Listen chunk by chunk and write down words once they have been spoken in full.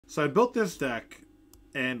So I built this deck,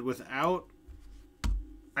 and without...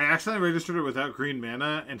 I accidentally registered it without green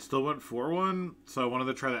mana and still went 4-1, so I wanted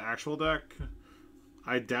to try the actual deck.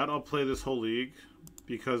 I doubt I'll play this whole league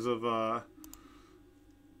because of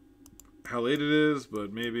how late it is,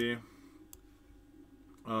 but maybe.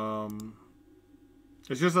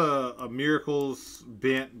 It's just a Miracles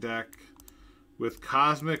Bant deck with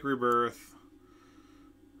Cosmic Rebirth,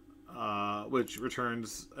 which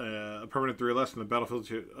returns a permanent 3 or less from the battlefield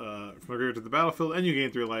to from the graveyard to the battlefield, and you gain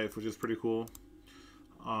 3 life, which is pretty cool.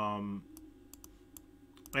 And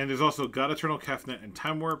there's also God Eternal, Kefnet, and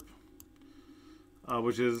Time Warp,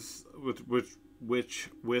 which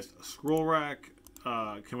with Scroll Rack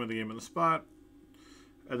can win the game on the spot.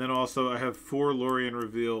 And then also I have 4 Yorion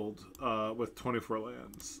revealed with 24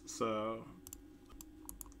 lands. So,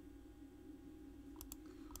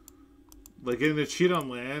 like, getting to cheat on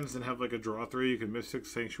lands and have like a draw 3, you can Mystic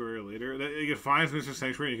Sanctuary later. It finds Mystic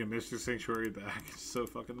Sanctuary and you can Mystic Sanctuary back. It's so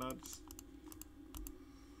fucking nuts.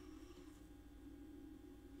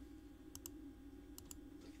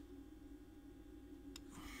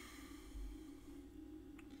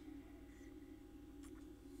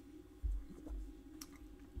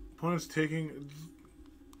 Opponents taking...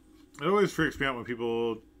 It always freaks me out when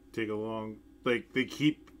people take a long... Like, they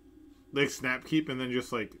keep... Like, snap keep and then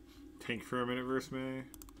just, like, tank for a minute versus me.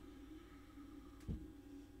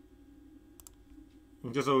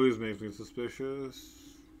 It just always makes me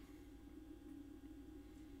suspicious.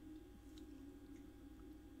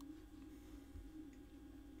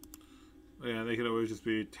 Yeah, they could always just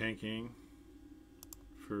be tanking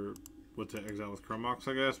for... what to exile with Chromox,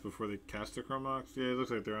 I guess, before they cast the Chromox. Yeah, it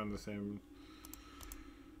looks like they're on the same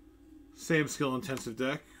skill intensive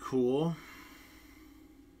deck. Cool.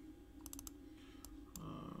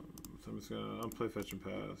 So I'm just gonna unplay Fetch and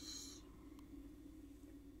Pass.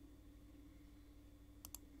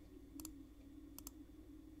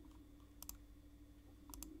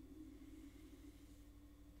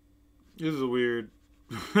 This is a weird.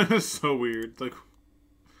 So weird. Like,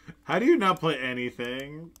 how do you not play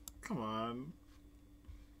anything? Come on.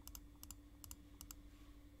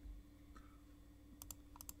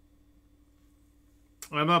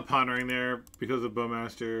 I'm not pondering there because of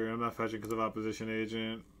Bowmaster. I'm not fetching because of Opposition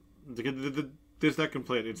Agent. This deck can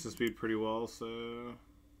play at instant speed pretty well, so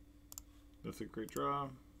that's a great draw.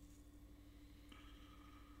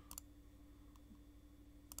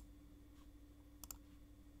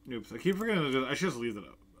 Oops, I keep forgetting to I should just leave it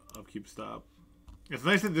up. Upkeep stop. It's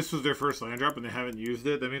nice that this was their first land drop and they haven't used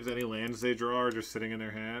it. That means any lands they draw are just sitting in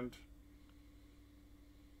their hand.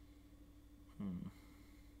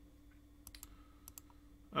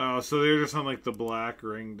 Oh, so they're just on like the black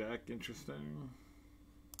ring deck. Interesting.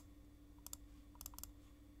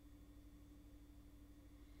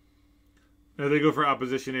 Now they go for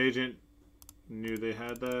Opposition Agent. Knew they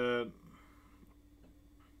had that.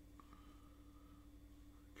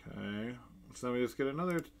 Okay. So then we just get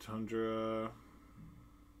another Tundra.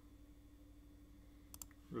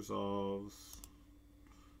 Resolves.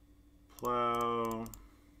 Plow.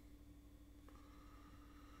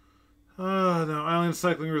 No, Island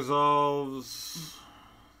Cycling resolves.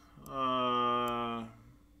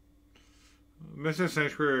 Mystic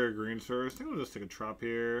Sanctuary or Green Source. I think I'll just take a Trop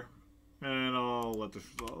here. And I'll let this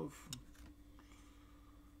resolve.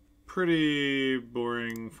 Pretty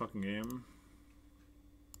boring fucking game.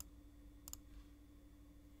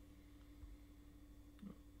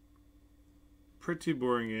 Pretty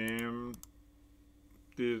boring game.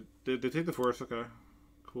 Did they take the force? Okay.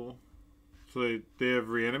 Cool. So they have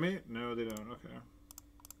Reanimate? No, they don't. Okay.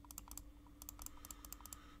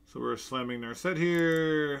 So we're slamming their set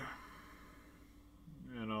here.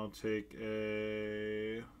 And I'll take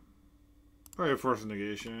a... probably a Force of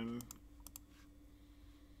Negation.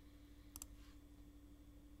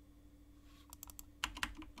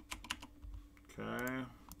 Okay.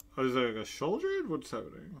 Oh, is that like a Shoulder? What's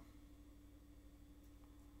happening?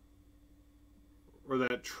 Or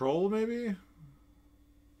that Troll, maybe?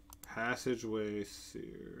 Passageway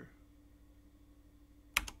Seer.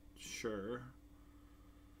 Sure.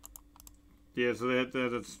 Yeah, so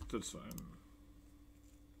that's fine.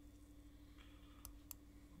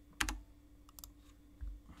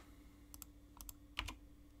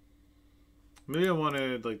 Maybe I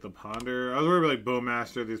wanted like the Ponder. I was worried about like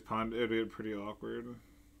Bowmaster. These Ponder, it'd be pretty awkward.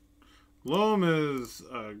 Loam is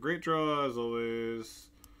a great draw as always.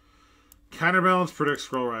 Counterbalance predicts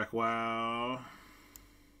Scroll Rack. Wow.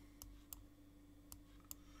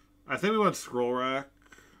 I think we want Scroll Rack.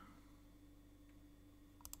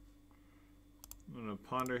 I'm gonna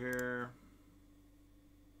Ponder here.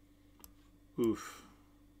 Oof.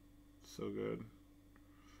 So good.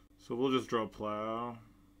 So we'll just draw Plow.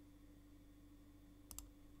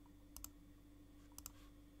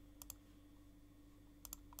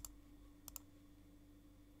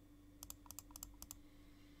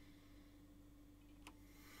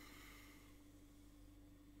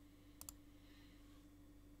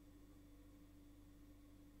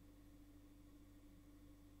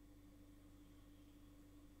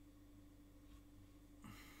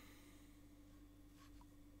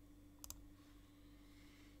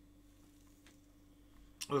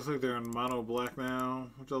 Looks like they're in mono black now,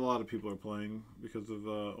 which a lot of people are playing because of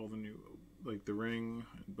all the new, like the Ring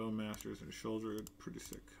and Bone Masters and Shoulder. Pretty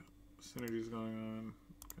sick synergies going on.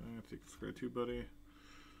 Okay, I take the square 2, buddy.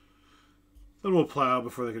 Then we'll Plow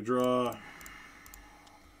before they could draw.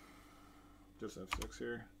 Just F6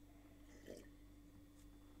 here.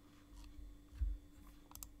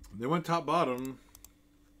 They went top bottom.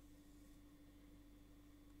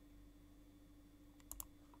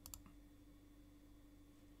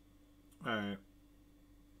 Alright.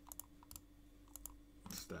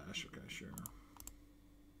 Stash, okay, sure.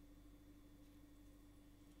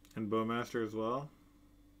 And Bowmaster as well?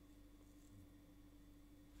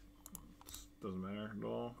 Doesn't matter at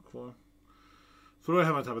all. Cool. So what do I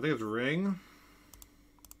have on top? I think it's Ring.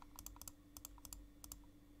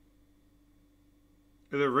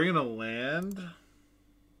 Is it Ring and a land?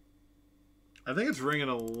 I think it's Ring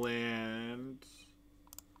and a land.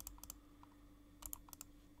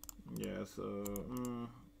 Yeah, so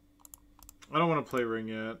I don't want to play Ring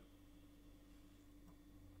yet.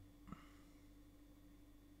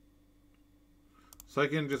 So I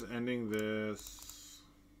can just ending this.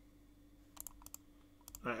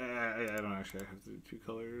 I don't actually have to do 2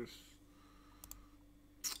 colors.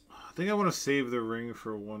 I think I want to save the Ring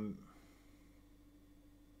for one.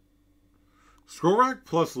 Scroll Rack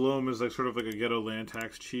plus Loam is like sort of like a ghetto land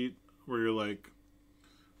tax cheat where you're like,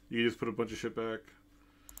 you just put a bunch of shit back.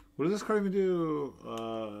 What does this card even do?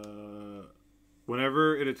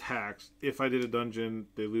 Whenever it attacks, if I did a dungeon,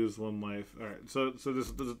 they lose 1 life. All right, so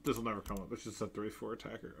this will never come up. It's just a 3/4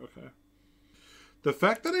 attacker. Okay. The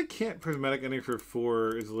fact that I can't Prismatic Ending for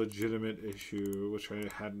 4 is a legitimate issue, which I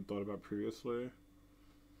hadn't thought about previously.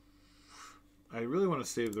 I really want to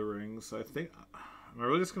save the Rings. So I think am I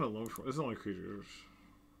really just gonna loam for? This is only creatures.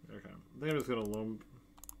 Okay, I think I'm just gonna loam.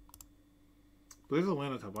 But there's a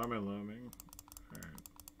land on top. Why am I loaming? All right.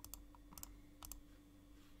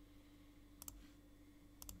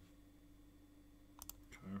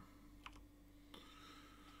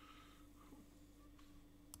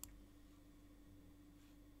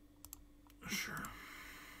 Sure.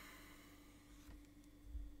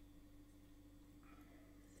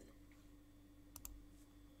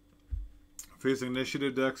 Facing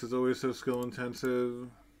initiative decks is always so skill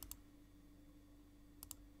intensive.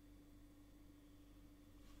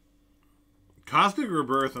 Cosmic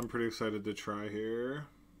Rebirth I'm pretty excited to try here.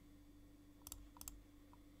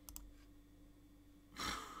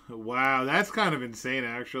 Wow, that's kind of insane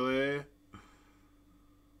actually.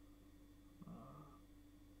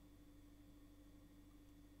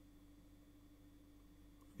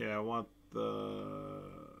 Yeah, I want the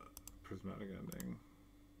Prismatic Ending.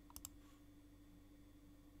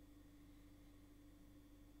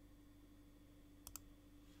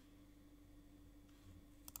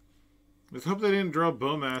 Let's hope they didn't draw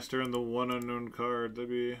Bowmaster in the 1 unknown card. That'd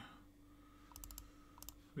be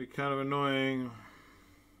kind of annoying.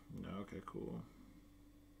 No, okay, cool.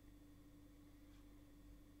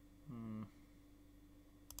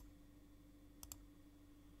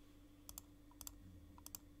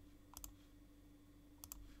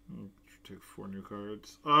 Take 4 new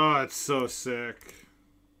cards. Oh, it's so sick.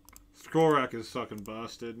 Scroll Rack is fucking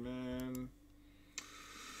busted, man.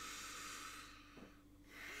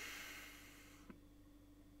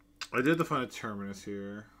 I did find a Terminus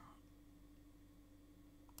here.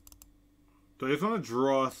 Do I just want to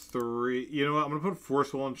draw 3? You know what? I'm going to put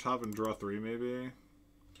Forceful on top and draw 3, maybe.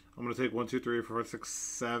 I'm going to take 1, 2, 3, 4, 5, 6,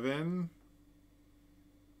 7.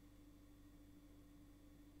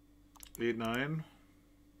 8, 9.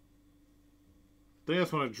 I think I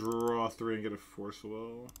just want to draw 3 and get a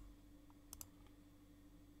Forceful.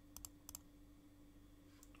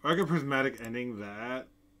 Or I could Prismatic Ending that.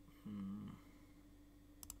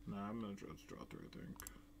 Nah, I'm going to draw 3, I think.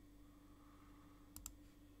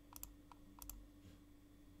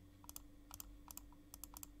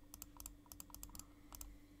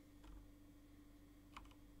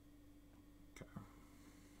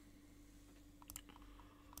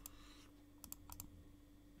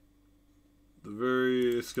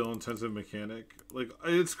 Very skill-intensive mechanic. Like,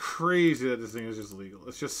 it's crazy that this thing is just legal.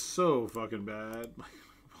 It's just so fucking bad. Like,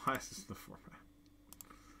 why is this in the format?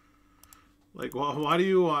 Like, why do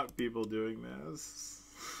you want people doing this?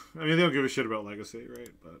 I mean, they don't give a shit about Legacy,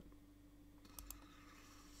 right? But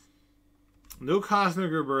no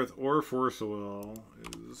Cosmic Rebirth or Force of Will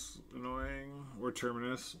is annoying. Or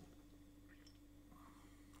Terminus.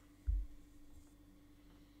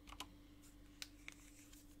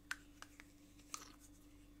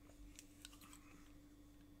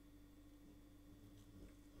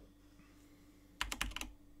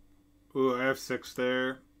 Ooh, I have 6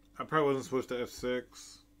 there. I probably wasn't supposed to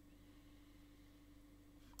F6.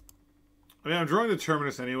 I mean, I'm drawing the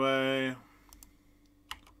Terminus anyway.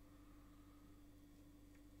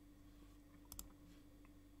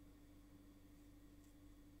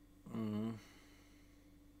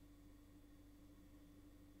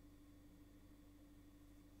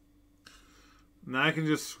 Now I can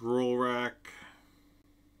just scroll rack.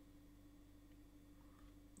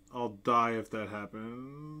 I'll die if that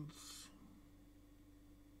happens.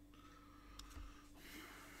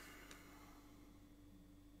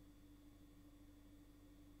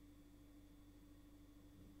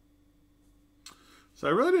 So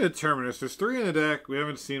I really need a Terminus. There's 3 in the deck. We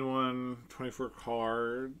haven't seen one. 24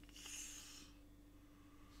 cards.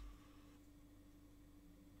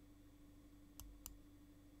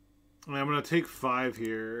 I mean, I'm going to take 5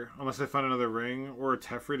 here. Unless I find another ring. Or a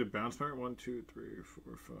Teferi to bounce my 1, 2, 3,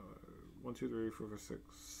 4, 5. 1, 2, 3, 4, 5, 6,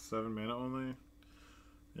 7 mana only.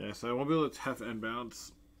 Yeah, so I won't be able to Tef and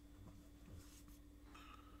bounce.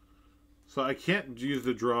 So I can't use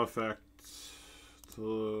the draw effect. So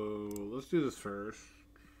let's do this first.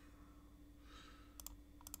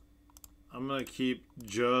 I'm gonna keep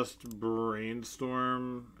just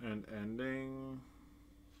Brainstorm and Ending.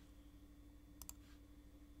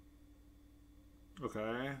 Okay.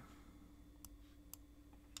 I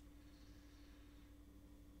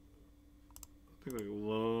think like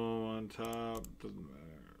low on top, doesn't matter.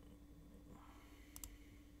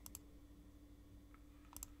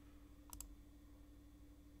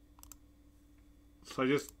 So I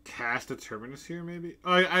just cast a Terminus here, maybe?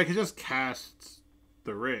 Oh, I could just cast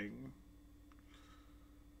the ring.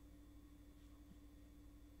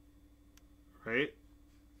 Right?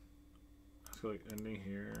 Let's go like Ending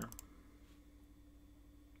here.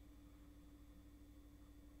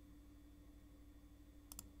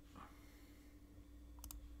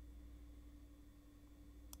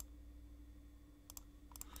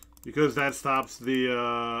 Because that stops the,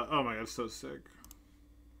 oh my god, it's so sick.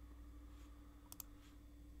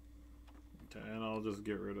 And I'll just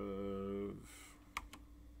get rid of...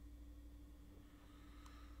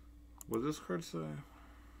 What does this card say? Let's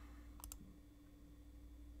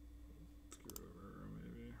get rid of her,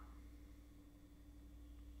 maybe.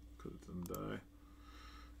 Because it doesn't die.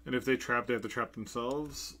 And if they trap, they have to trap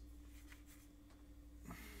themselves.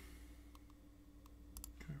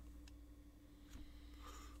 Okay.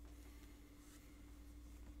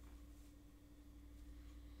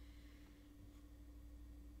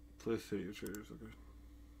 Play City of Traders, okay.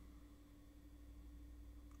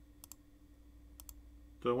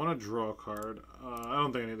 Do I want to draw a card? I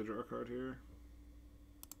don't think I need to draw a card here.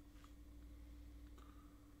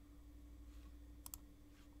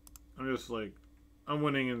 I'm just like, I'm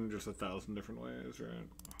winning in just 1,000 different ways, right?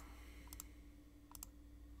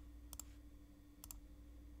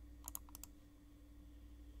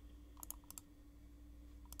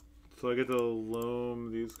 So I get to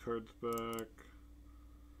loam these cards back.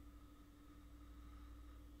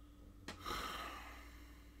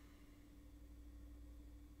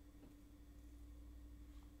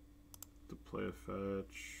 Play a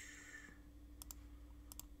fetch.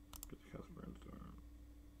 Get the cast Brainstorm.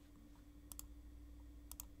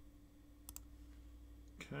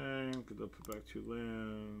 Okay, get to put back 2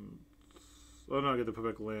 lands. Oh no, I get to put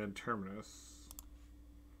back land Terminus.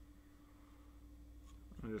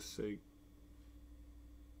 I just say.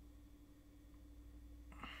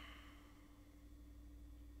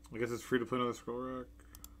 I guess it's free to play another scroll rack.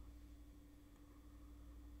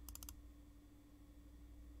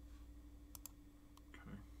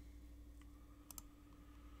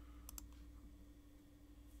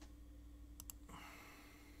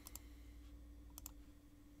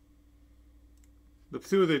 Let's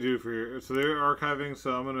see what they do for here. So they're archiving,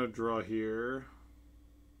 so I'm going to draw here.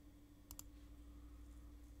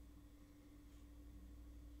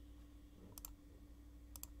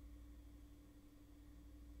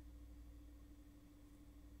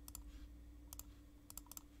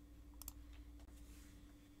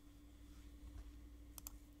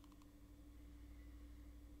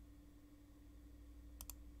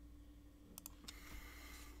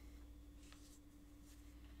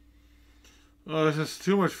 Oh, it's just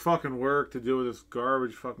too much fucking work to deal with this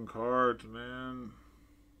garbage fucking cards, man.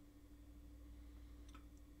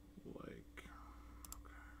 Like,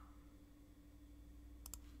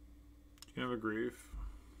 you have a grief.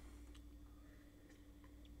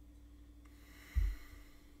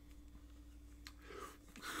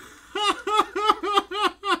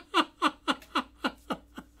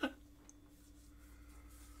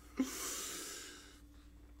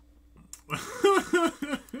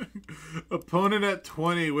 Opponent at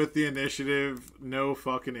 20 with the initiative, no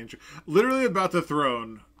fucking interest. Literally about the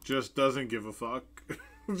throne, just doesn't give a fuck.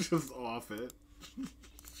 Just off it.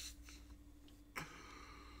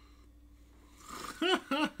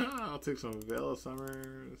 I'll take some Veil of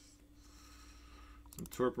Summers, some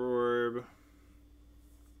Torpor Orb.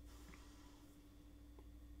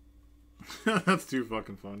 That's too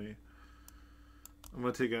fucking funny. I'm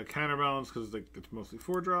gonna take a Counterbalance because it's mostly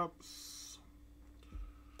 4-drops.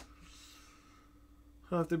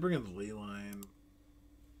 If they bring in the Leyline,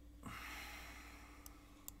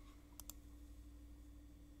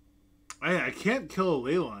 I can't kill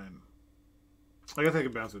a Leyline. I guess I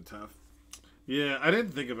can bounce with Tough. Yeah, I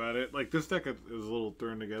didn't think about it. Like, this deck is a little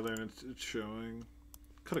thrown together, and it's showing.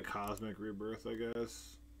 Cut a Cosmic Rebirth, I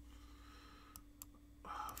guess.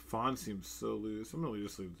 Fawn seems so loose. I'm gonna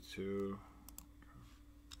just leave the 2.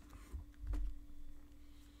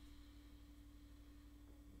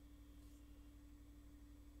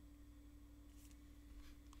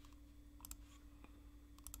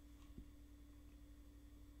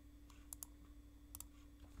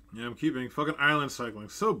 Yeah, I'm keeping fucking Island Cycling.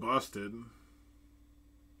 So busted.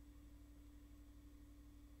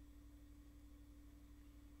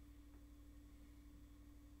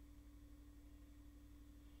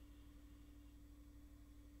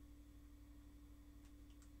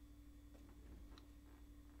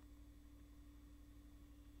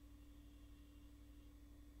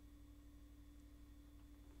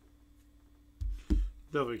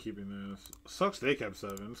 Definitely keeping this. Sucks they kept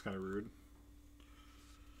 7. It's kind of rude.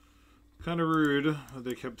 Kind of rude that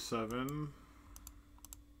they kept 7.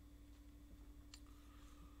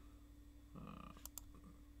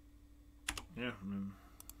 Yeah, I mean,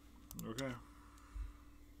 okay.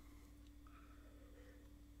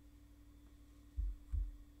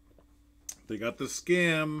 They got the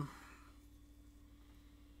scam.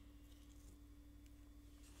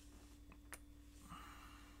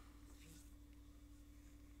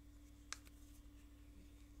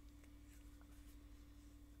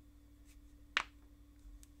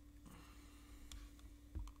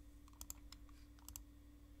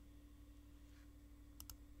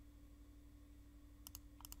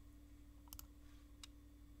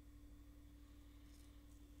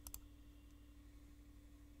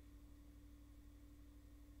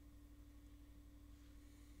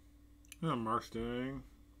 What Mark's doing.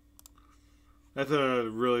 That's a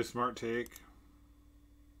really smart take.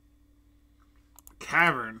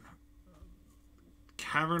 Cavern.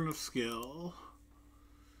 Cavern of Skill.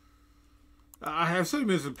 I have such a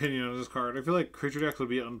mixed opinion on this card. I feel like creature decks would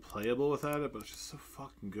be unplayable without it, but it's just so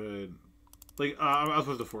fucking good. Like, I was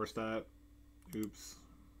supposed to force that. Oops.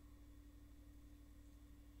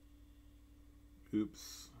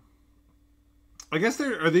 Oops. I guess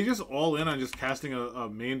are they just all in on just casting a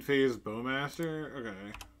main phase Bowmaster? Okay.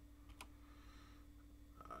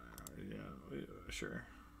 Yeah, sure.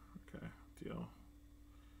 Okay, deal.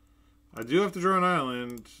 I do have to draw an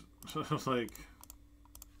island. So I was like,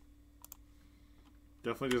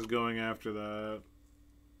 definitely just going after that.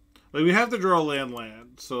 Like, we have to draw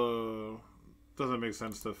land, so it doesn't make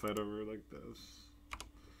sense to fight over like this.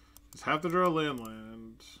 Just have to draw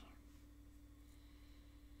land.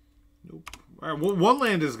 Nope. All right, one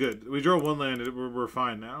land is good. We draw one land, we're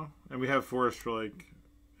fine now, and we have forest for like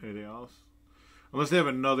anything else, unless they have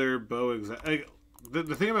another bow. Like,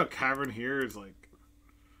 the thing about Cavern here is like,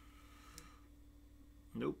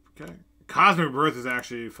 nope. Okay, Cosmic Birth is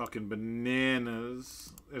actually fucking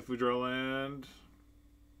bananas if we draw land.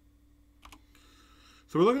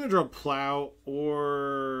 So we're looking to draw Plow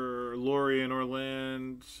or Yorion or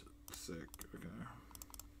land. Sick. Okay.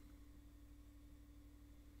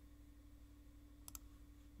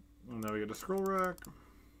 And now we get a Scroll Rack.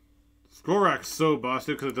 Scroll Rack's so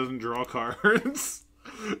busted because it doesn't draw cards.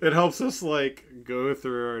 It helps us, like, go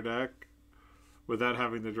through our deck without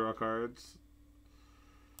having to draw cards.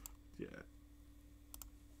 Yeah.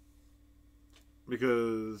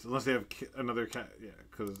 Because, unless they have another cat, yeah,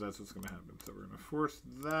 because that's what's going to happen. So we're going to force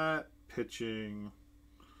that. Pitching.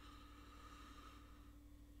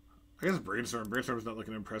 I guess Brainstorm. Brainstorm's not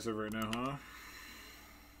looking impressive right now, huh?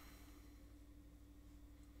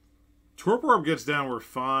 Torpor Orb gets down, we're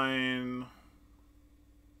fine.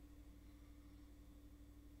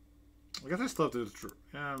 I guess I still have to.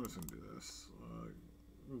 Yeah, I'm just gonna do this.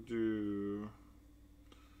 Do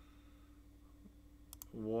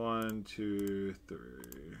 1, 2, 3.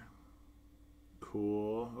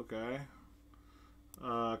 Cool. Okay.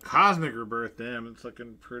 Cosmic Rebirth. Damn, it's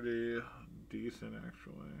looking pretty decent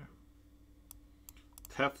actually.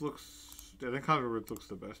 Tef looks. I think Cosmic Rebirth looks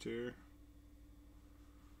the best here.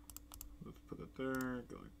 Let's put it there.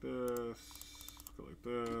 Go like this. Go like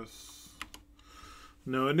this.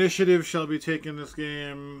 No initiative shall be taken this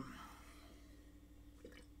game.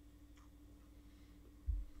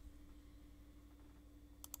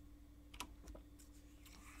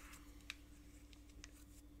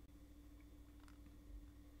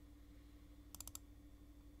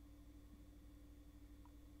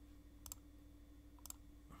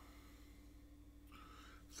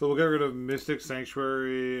 So we'll get rid of Mystic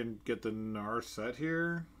Sanctuary and get the Narset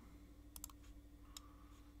here.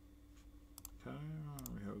 Okay,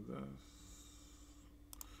 we have this.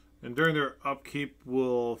 And during their upkeep,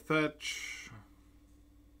 we'll fetch.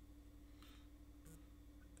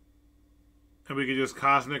 And we can just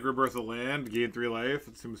Cosmic Rebirth a land, gain 3 life.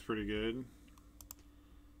 It seems pretty good.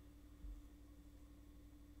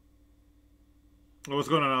 What's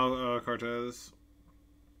going on, Cartez?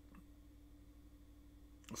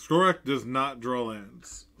 Skrorak does not draw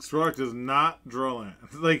lands. Skrorak does not draw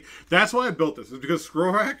lands. Like, that's why I built this. Is because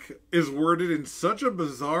Skrorak is worded in such a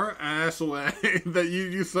bizarre ass way that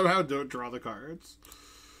you somehow don't draw the cards.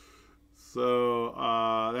 So,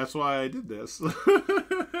 that's why I did this.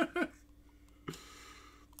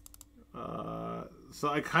 So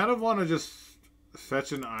I kind of want to just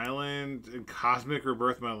fetch an island and Cosmic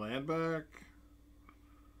Rebirth my land back.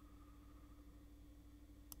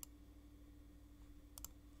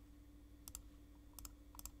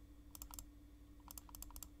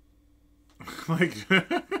 Like,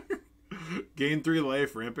 gain 3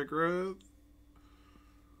 life, rampant growth.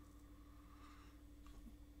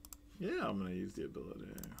 Yeah, I'm going to use the ability.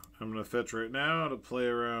 I'm going to fetch right now to play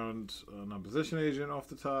around an opposition agent off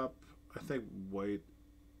the top. I think white,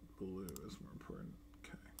 blue is more important.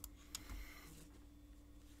 Okay.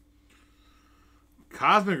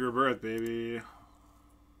 Cosmic Rebirth, baby.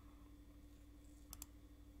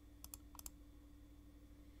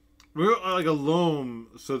 We're like a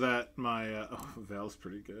loam so that my oh, Val's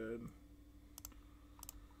pretty good.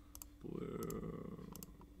 Blue,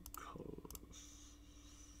 colors,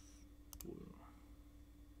 blue.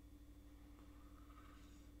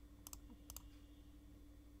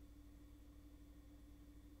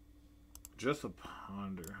 Just a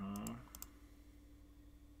ponder, huh?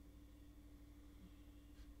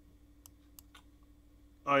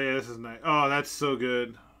 Oh yeah, this is nice. Oh, that's so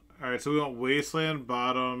good. Alright, so we want Wasteland,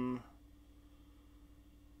 bottom.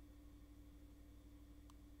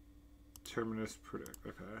 Terminus predict.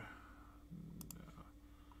 Okay.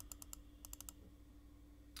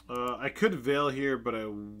 No. I could Veil here, but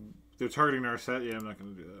they're targeting our set. Yeah, I'm not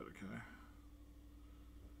going to do that. Okay.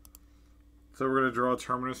 So we're going to draw a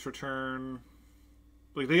Terminus for turn.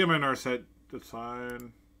 Like, they get my Narset. That's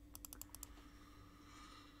fine.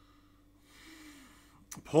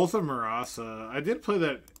 Pulse of Marasa. I did play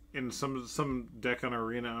that in some deck on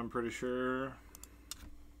Arena, I'm pretty sure.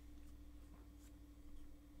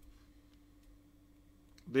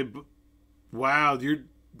 Wow,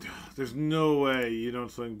 there's no way you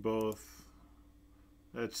don't swing both.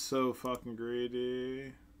 That's so fucking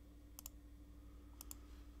greedy.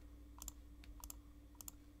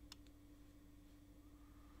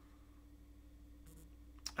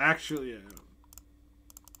 Actually, yeah.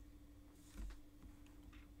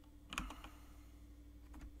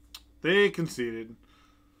 They conceded.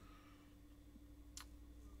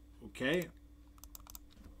 Okay.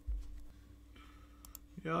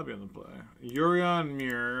 Yeah, I'll be on the play. Yorion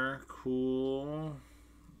Mirror. Cool.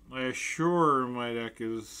 I assure my deck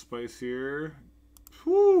is spicier.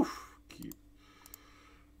 Whew. Keep.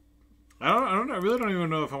 I really don't even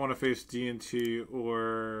know if I want to face D&T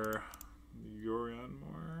or Yorion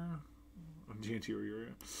more. D&T or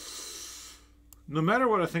Yorion. No matter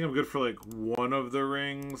what, I think I'm good for like one of the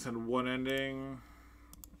rings and one ending.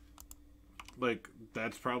 Like,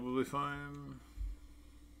 that's probably fine.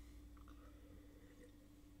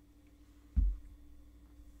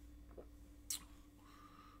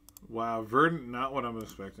 Wow, Verdant, not what I'm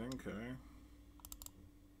expecting. Okay.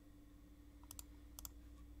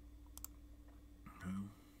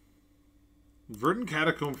 Verdant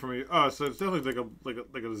Catacomb for me. Oh, so it's definitely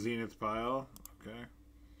like a Zenith pile. Okay.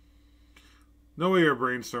 No way you're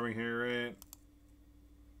brainstorming here, right?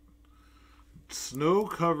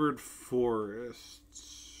 Snow-covered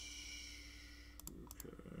forests.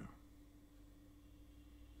 Okay.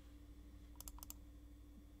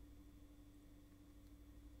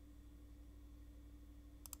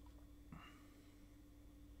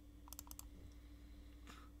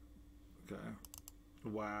 Okay.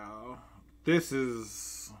 Wow. This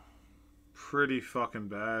is pretty fucking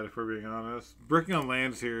bad, if we're being honest. Bricking on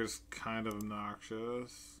lands here is kind of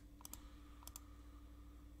obnoxious.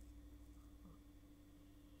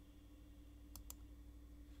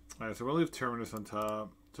 Alright, so we'll leave Terminus on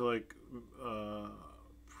top to, like,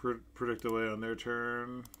 predict away on their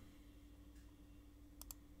turn.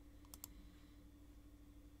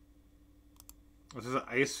 Is this an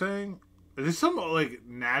Ice Fang? Is this some, like,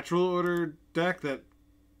 natural order deck that,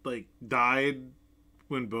 like, died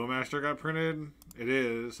when Bowmaster got printed? It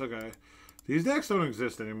is. Okay. These decks don't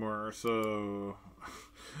exist anymore, so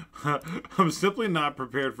I'm simply not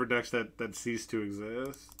prepared for decks that cease to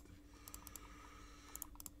exist.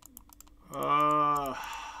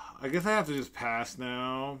 I guess I have to just pass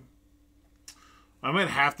now. I might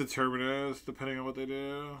have to Terminus, depending on what they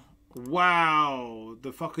do. Wow,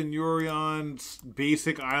 the fucking Yorion's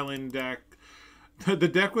basic island deck. The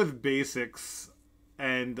deck with basics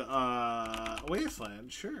and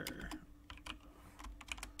Wasteland, sure.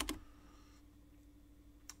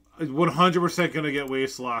 100% gonna get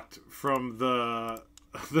waste locked from the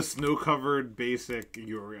snow-covered basic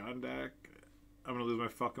Yorion deck. I'm gonna lose my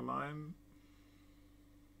fucking mind.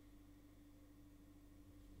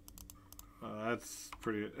 That's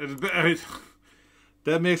pretty.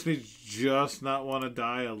 That makes me just not want to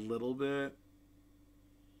die a little bit.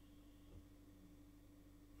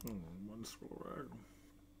 One scroll rack.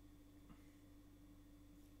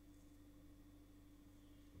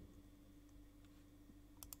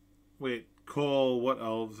 Wait, call what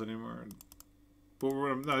elves anymore? But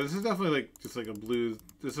no, this is definitely like just like a blue.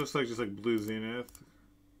 This looks like just like blue Zenith.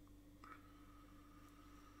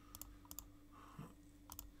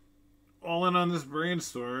 All in on this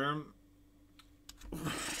brainstorm.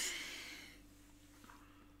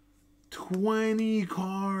 20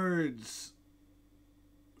 cards.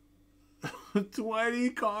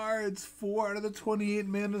 20 cards. 4 out of the 28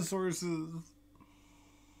 mana sources.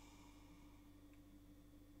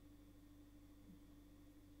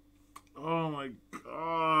 Oh my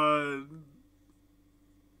god.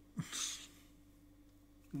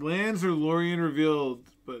 Lands are Yorion revealed,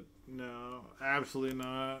 but no, absolutely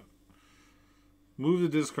not. Move the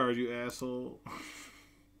discard, you asshole.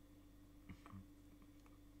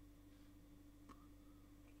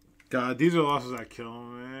 God, these are losses that kill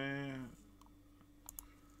me.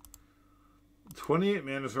 28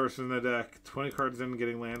 mana sources in the deck, 20 cards in,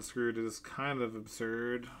 getting land screwed is kind of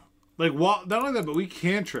absurd. Like, not only that, but we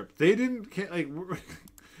cantrip. They didn't, like,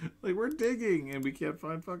 we're digging and we can't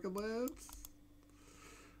find fucking lands.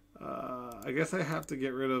 I guess I have to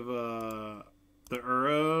get rid of the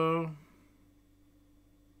Uro.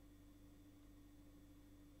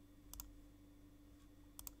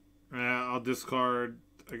 Yeah, I'll discard,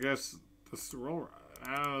 I guess, the scroll rack.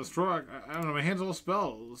 I don't know, scroll rack. I don't know, my hand's all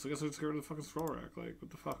spells. I guess I just get rid of the fucking scroll rack. Like, what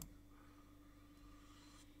the fuck?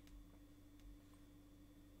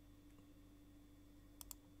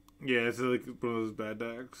 Yeah, it's like one of those bad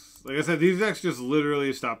decks. Like I said, these decks just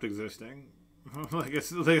literally stopped existing. like as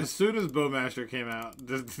soon as Bowmaster came out,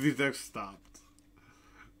 these decks stopped.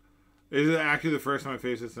 This is actually the first time I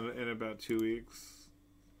faced this in about 2 weeks.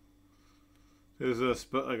 There's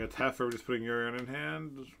like a tap for just putting Yorion in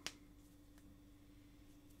hand.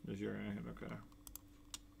 There's Yorion in hand, okay.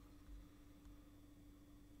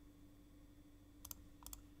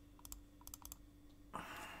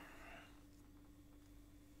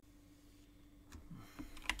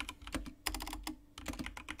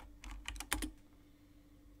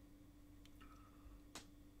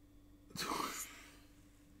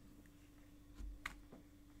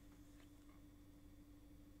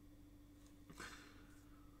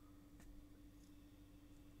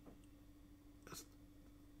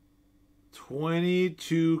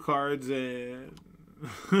 $22 cards in.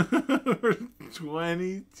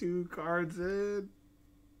 22 cards in.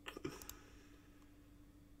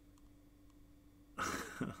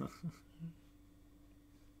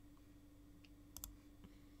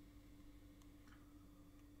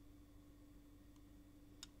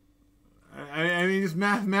 I mean, just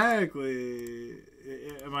mathematically,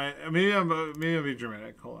 am I? Maybe I'm being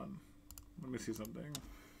dramatic. Hold on, let me see something.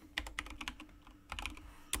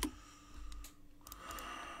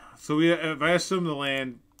 So if I assume the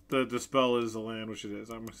land, the spell is the land, which it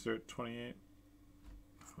is, I'm gonna start 28.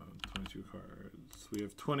 22 cards. We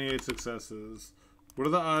have 28 successes. What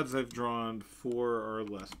are the odds I've drawn 4 or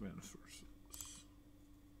less mana sources?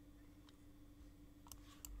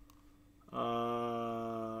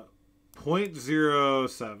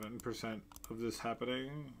 0.07% of this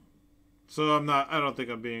happening. So I don't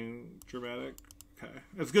think I'm being dramatic. Okay,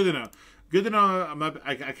 it's good to know. Good to know. I'm not.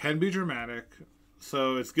 I can be dramatic,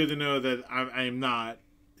 so it's good to know that I'm not.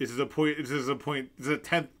 This is a point. This is a point. This is a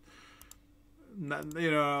tenth. Not,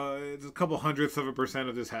 it's a couple hundredths of a percent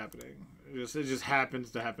of this happening. It just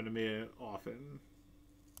happens to happen to me often.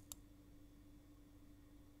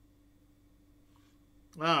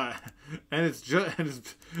 And it's just and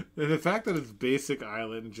the fact that it's basic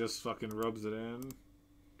island just fucking rubs it in.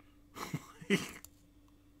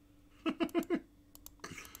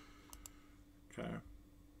 Okay.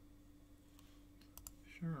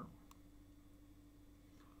 Sure.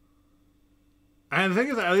 And the thing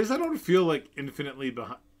is, at least I don't feel like infinitely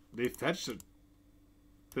behind. They fetched a. Did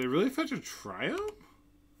they really fetch a Triumph?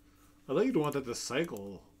 I thought you'd want that to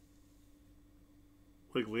cycle.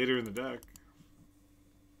 Like later in the deck.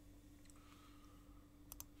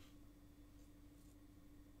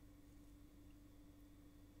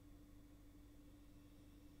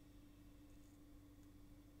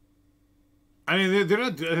 I mean, they're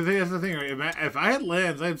not. I think that's the thing. Right? If I had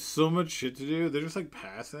lands, I have so much shit to do. They're just like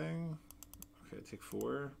passing. Okay, take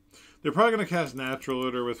 4. They're probably gonna cast Natural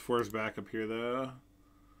Order with Force Backup here, though.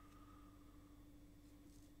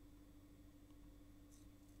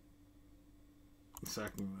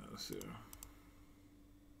 Sacking those, yeah.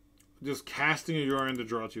 Just casting a Yorion to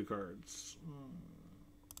draw 2 cards.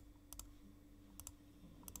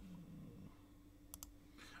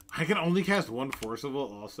 I can only cast 1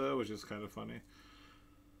 Forcible also, which is kind of funny.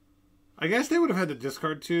 I guess they would have had to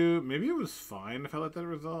discard 2. Maybe it was fine if I let that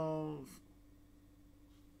resolve.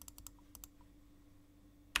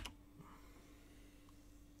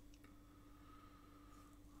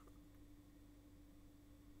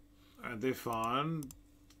 They fawn.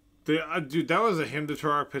 Dude, that was a him to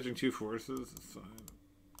Turok pitching 2 forces. It's fine.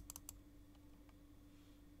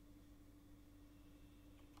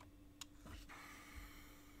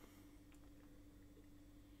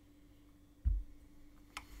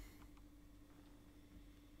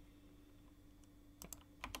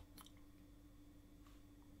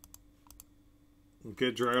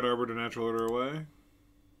 Get Dryad Arbor to Natural Order away.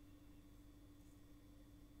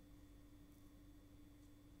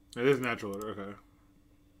 It is Natural Order, okay.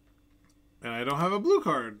 And I don't have a blue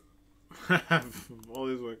card. I have all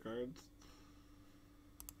these white cards.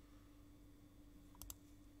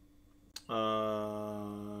 I'm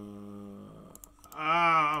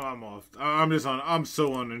off. I'm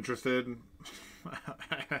so uninterested.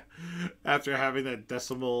 After having that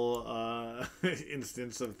decimal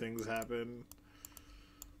instance of things happen.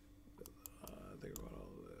 Think about all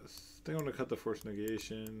of this. I think I'm going to cut the Force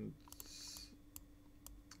Negation.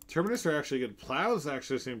 Terminus are actually good. Plows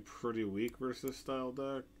actually seem pretty weak versus this style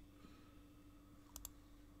deck.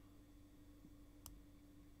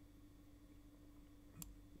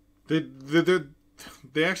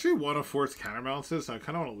 They actually want to force counterbalances, so I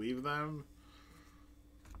kind of want to leave them.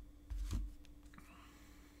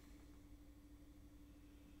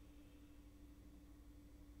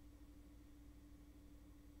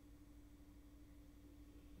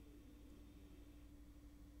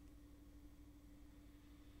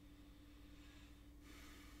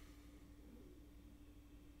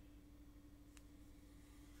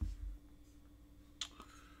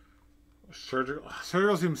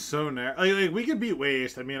 Surgical seems so narrow. Like we could beat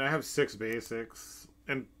Waste. I mean, I have 6 basics,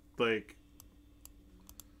 and like,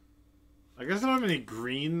 I guess I don't have any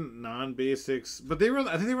green non-basics. But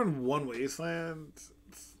I think they run 1 Wasteland,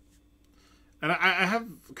 and I have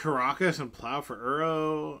Caracas and Plow for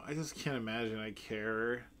Uro. I just can't imagine I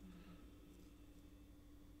care.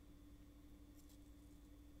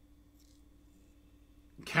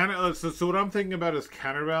 So what I'm thinking about is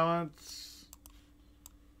counterbalance.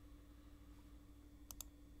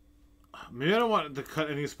 Maybe I don't want to cut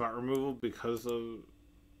any spot removal because of.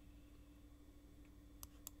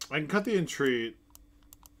 I can cut the Entreat.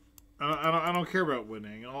 I don't care about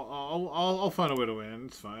winning. I'll find a way to win.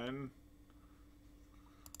 It's fine.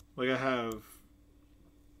 Like I have.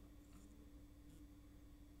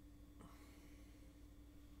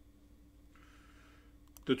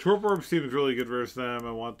 The Torp Orb seems really good versus them.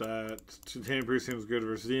 I want that. Titanium Priest seems good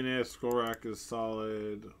versus Zenith. Skullrock is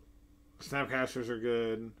solid. Snapcasters are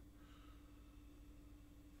good.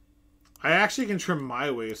 I actually can trim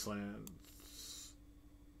my Wastelands.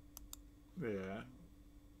 Yeah.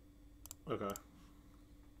 Okay.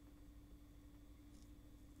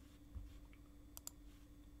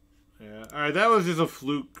 Yeah. Alright, that was just a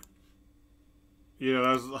fluke. You know,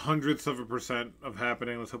 that was hundredths of a percent of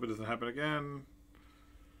happening. Let's hope it doesn't happen again.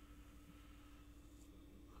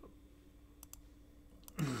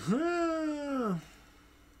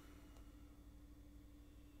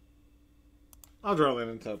 I'll draw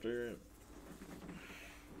land and top tier.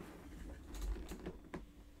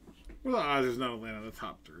 Well, the odds is not to land on the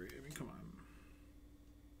top 3. I mean, come on.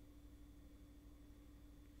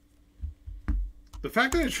 The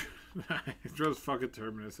fact that it draws fucking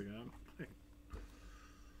Terminus again.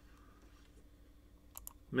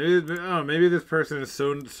 Maybe this person is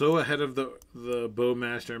so ahead of the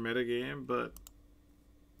Bowmaster metagame, but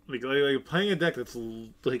like playing a deck that's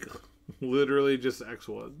like literally just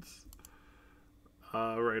X1s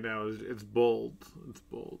right now it's bold. It's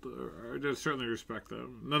bold. I just certainly respect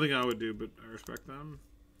them. Nothing I would do, but I respect them.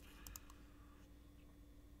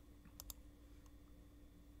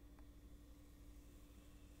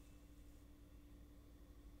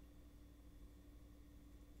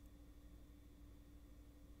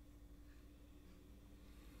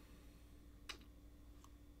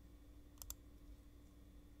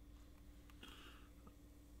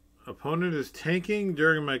 Opponent is tanking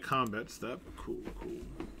during my combat step. Cool, cool.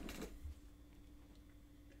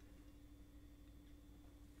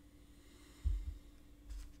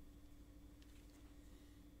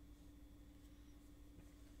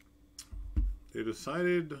 They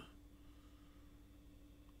decided...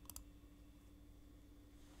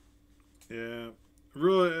 Yeah.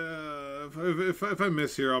 Really, if I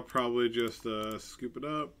miss here, I'll probably just scoop it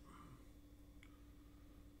up.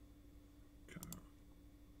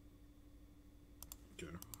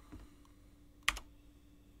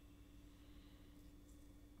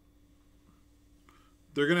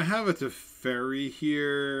 They're going to have a Teferi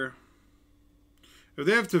here. If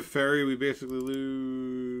they have Teferi, we basically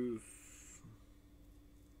lose.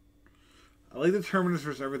 I like the Terminus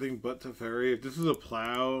versus everything but Teferi. If this is a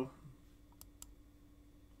Plow...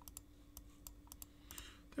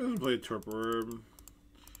 They haven't played Torpor.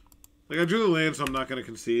 Like, I drew the land, so I'm not going to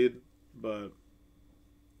concede, but...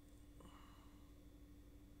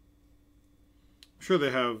 I'm sure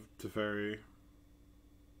they have Teferi.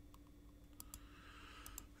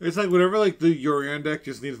 It's like whatever, like the Yorion deck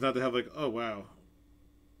just needs not to have like, oh wow,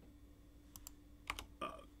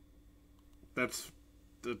 that's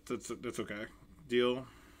okay. Deal.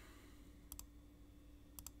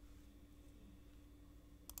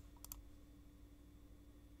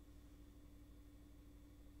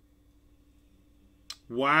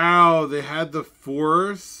 Wow, they had the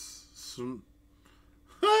Force.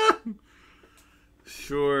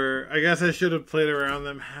 Sure, I guess I should have played around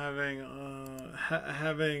them having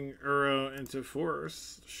having Uro into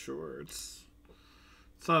Force. Sure, it's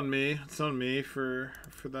on me. It's on me for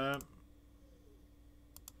that.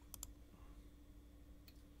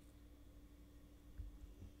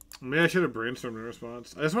 Maybe I should have brainstormed in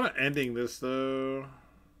response. I just want to ending this though.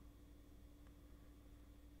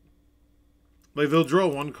 Like they'll draw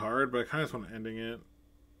one card, but I kind of just want to ending it.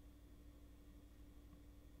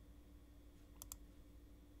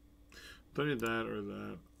 Don't need that or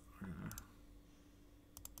that. Okay.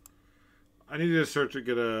 I need to start to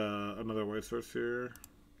get another white source here.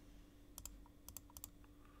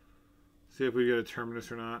 See if we get a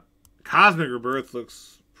Terminus or not. Cosmic Rebirth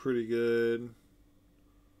looks pretty good.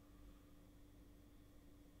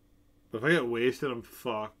 But if I get wasted, I'm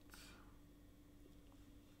fucked.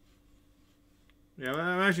 Yeah,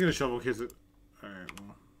 I'm actually going to Shovel Kiss it. Alright,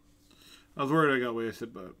 well. I was worried I got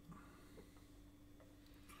wasted, but...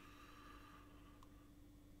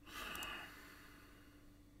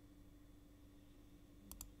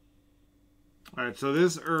 Alright, so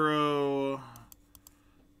this Uro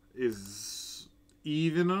is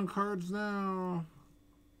even on cards now.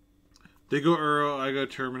 They go Uro, I go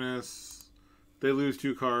Terminus. They lose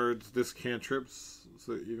 2 cards. This cantrips,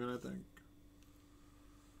 so even, I think.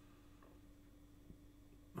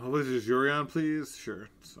 Oh, this is Yorion, please? Sure,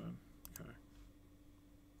 it's fine. Okay.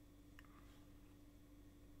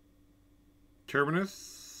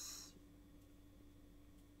 Terminus.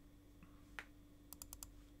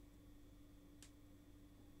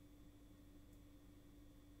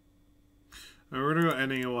 And we're gonna go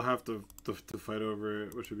ending and we'll have to fight over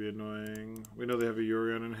it, which would be annoying. We know they have a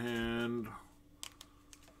Yorion in hand.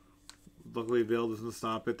 Luckily, Veil doesn't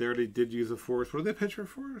stop it. They already did use a Force. What did they pitch for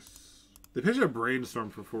Force? They pitched a Brainstorm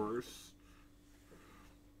for Force.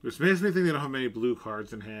 Which makes me think they don't have many blue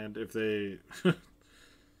cards in hand if they...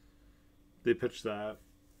 they pitch that.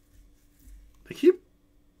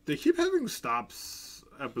 They keep having stops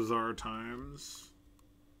at bizarre times.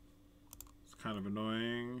 It's kind of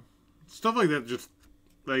annoying. Stuff like that just...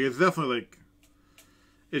 Like, it's definitely, like...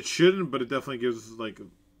 It shouldn't, but it definitely gives, like,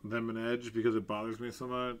 them an edge because it bothers me so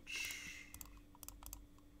much.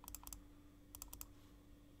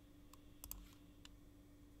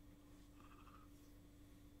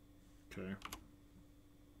 Okay.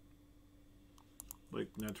 Like,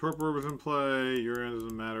 now Torpor was in play. Yorion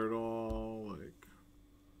doesn't matter at all. Like,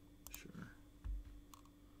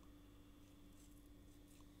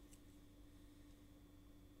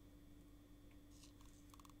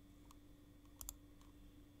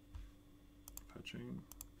 fetching.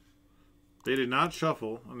 They did not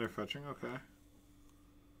shuffle on their fetching. Okay.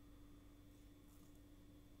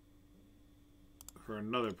 For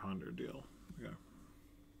another ponder deal. Okay.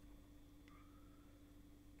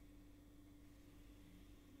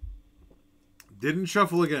 Didn't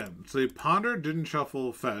shuffle again. So they pondered, didn't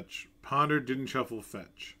shuffle, fetch. Pondered, didn't shuffle,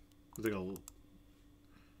 fetch. It's like a...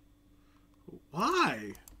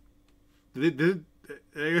 Why? I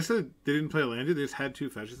guess they didn't play land. They just had 2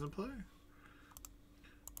 fetches in play.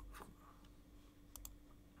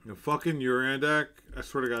 The fucking Yorion deck. I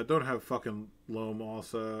swear to God, don't have fucking Loam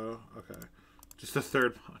also. Okay. Just a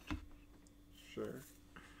 3rd ponder. Sure.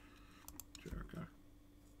 Okay.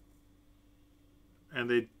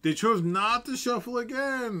 And they chose not to shuffle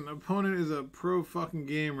again. Opponent is a pro fucking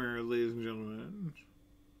gamer, ladies and gentlemen.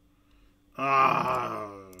 Ah,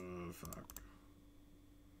 fuck.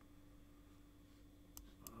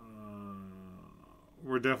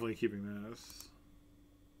 We're definitely keeping this.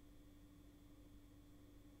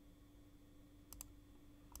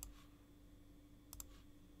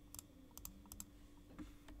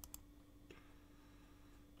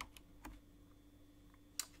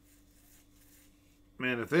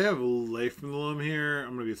 Man, if they have life from the loam here,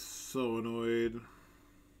 I'm gonna be so annoyed.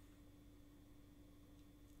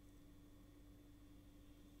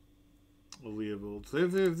 Alleviable. So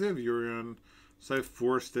they have Yorion. So I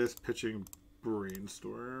force this pitching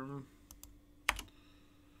Brainstorm.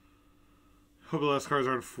 Hope the last cards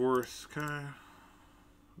aren't force. Okay.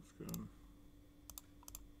 Let's go.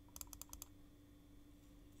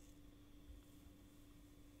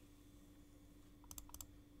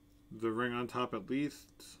 The ring on top at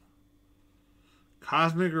least.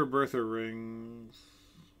 Cosmic or Bertha rings.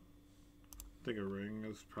 I think a ring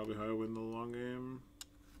is probably how I win the long game.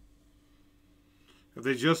 If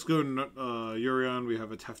they just go Yorion, we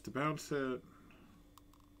have a tough to bounce it.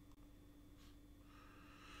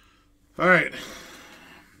 Alright.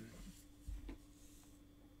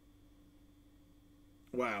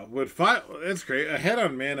 Wow. With 5... That's great. Ahead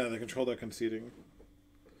on mana, they control that conceding.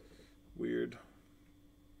 Weird.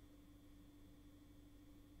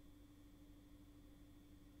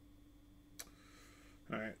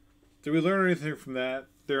 Alright. Did we learn anything from that?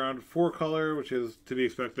 They're on 4 color, which is to be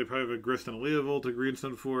expected. They probably have a Grist and a Leovold to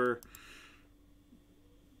Greenstone 4.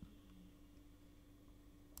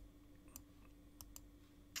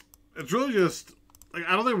 It's really just... Like,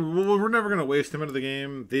 I don't think... We're never going to waste them out of the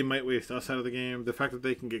game. They might waste us out of the game. The fact that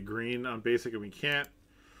they can get green on basic and we can't.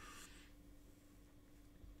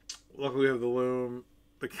 Luckily we have the loam.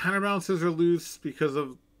 The counterbalances are loose because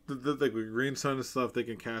of the green sun and stuff. They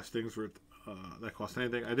can cast things with... that cost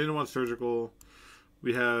anything. I didn't want surgical.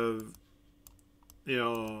 We have,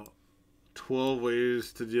 12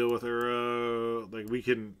 ways to deal with Uro. Like, we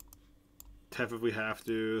can tap if we have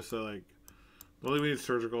to. So, like, only we need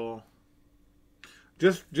surgical.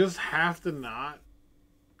 Just have to not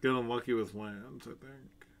get unlucky with lands, I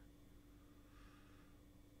think.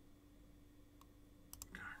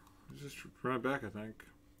 Just run it back, I think.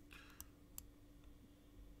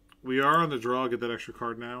 We are on the draw, get that extra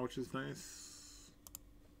card now, which is nice.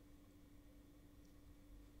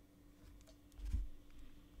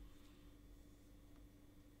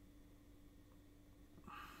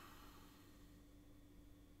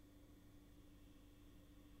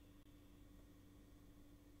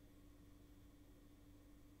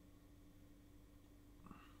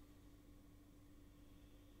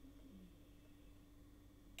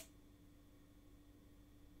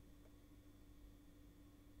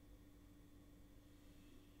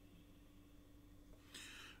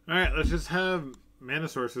 Alright, let's just have mana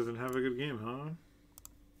sources and have a good game, huh?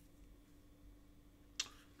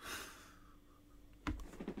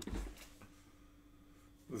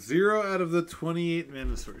 Zero out of the 28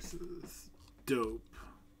 mana sources. Dope.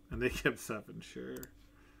 And they kept 7, sure.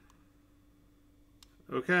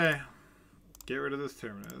 Okay. Get rid of this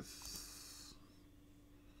Terminus.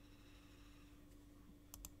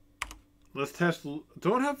 Let's test...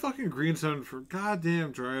 Don't have fucking Greenstone for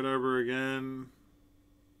goddamn Dryad Arbor again.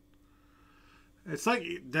 It's like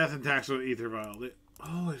Death and Tax with Ether Vial. They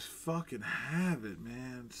always fucking have it,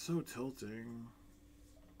 man. It's so tilting.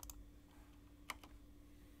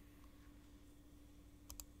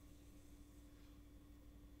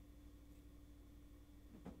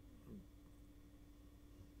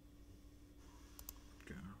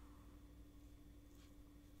 Okay.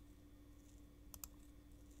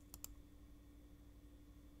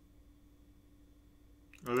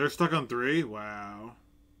 Oh, they're stuck on 3? Wow.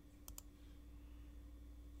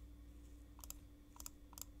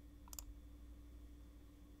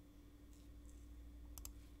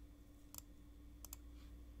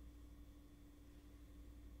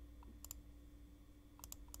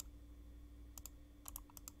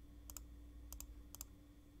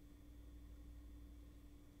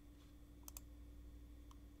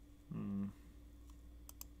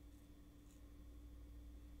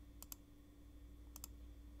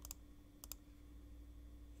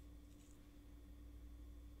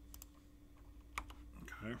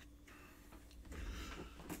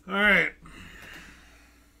 Alright.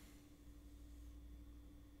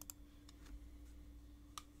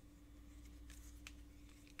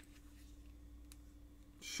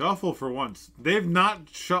 Shuffle for once. They've not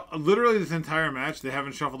literally this entire match. They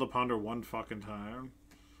haven't shuffled a ponder one fucking time.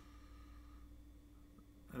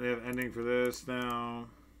 And they have ending for this now.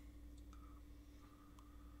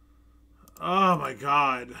 Oh my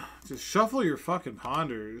god! Just shuffle your fucking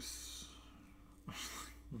ponders.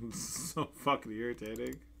 It's so fucking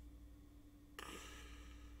irritating.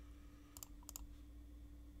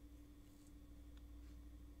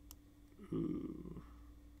 Ooh.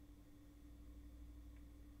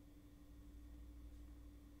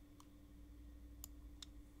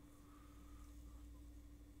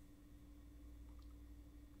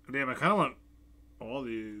 Damn, I kind of want all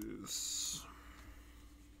these.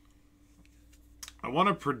 I want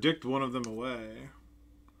to predict one of them away.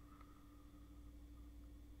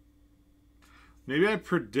 Maybe I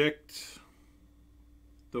predict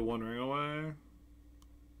the One Ring away.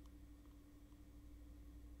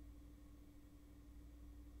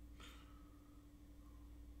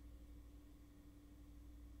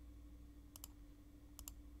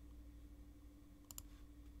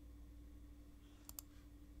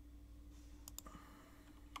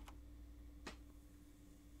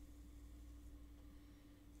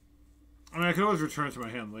 I mean, I can always return it to my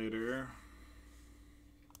hand later.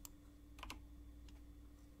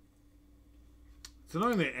 It's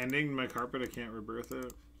annoying the ending my carpet, I can't rebirth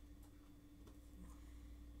it.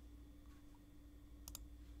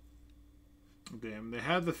 Damn, they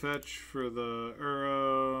had the fetch for the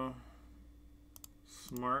Uro.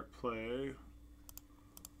 Smart play.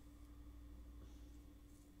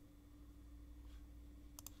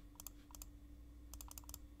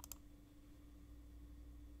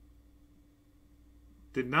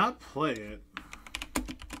 Did not play it.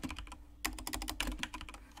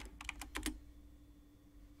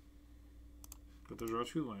 But the draw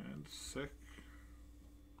 2 lands. Sick.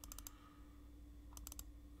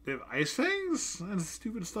 They have Ice Fangs and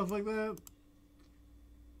stupid stuff like that.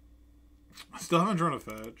 I still haven't drawn a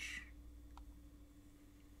fetch.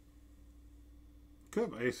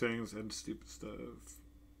 Could have Ice Fangs and stupid stuff.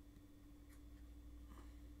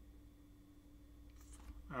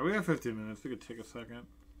 Alright, we have 15 minutes. We could take a second.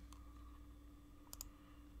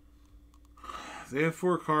 They have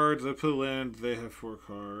 4 cards. I play land. They have 4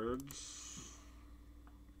 cards.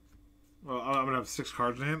 Well, I'm going to have 6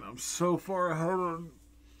 cards in hand. I'm so far ahead on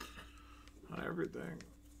everything.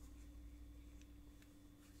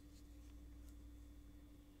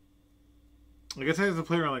 I guess I have to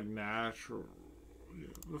play around like natural. Yeah,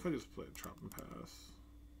 what if I just play a Chop and Pass?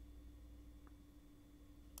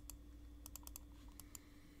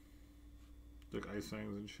 Like Ice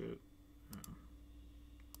Fangs and shit. Yeah.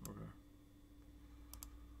 Okay.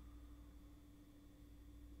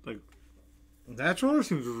 Like, natural order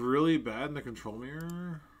seems really bad in the control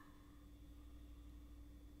mirror.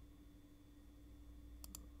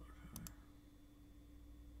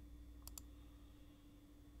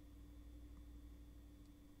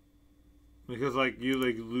 Okay. Because you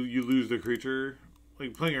lose the creature.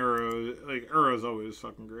 Like playing Uro, like Uro is always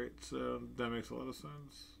fucking great. So that makes a lot of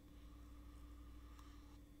sense.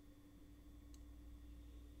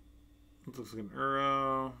 It looks like an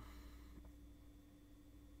Uro.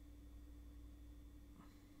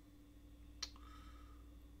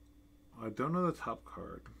 I don't know the top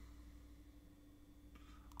card.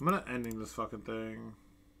 I'm gonna ending this fucking thing.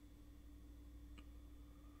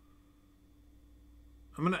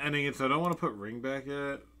 I'm gonna ending it, so I don't want to put Ring back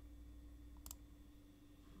yet.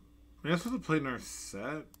 I mean, I'm supposed to play our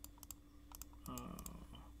set.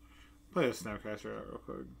 Play a Snapcaster out real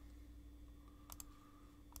quick.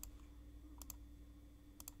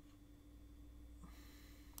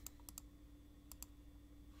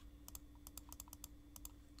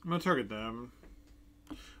 I'm gonna target them.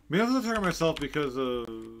 Maybe I'm gonna target myself because of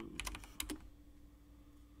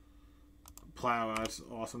Plow. That's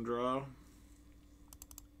awesome draw.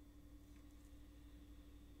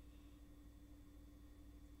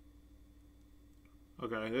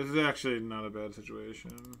 Okay, this is actually not a bad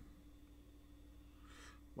situation.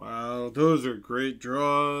 Wow, those are great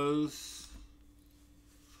draws.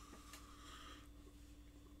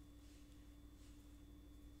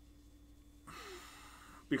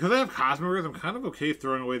 Because I have Cosmogres, I'm kind of okay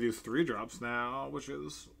throwing away these 3-drops now, which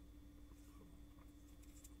is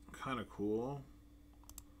kind of cool.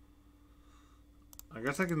 I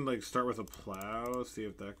guess I can like start with a Plow, see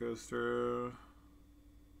if that goes through.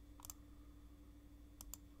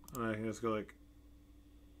 And I can just go like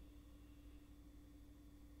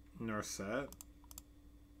Narset.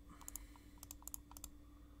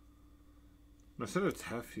 I said a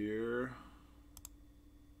Tef here.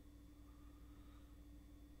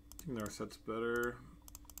 I think Narset's better.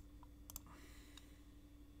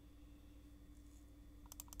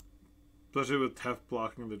 Especially with Tef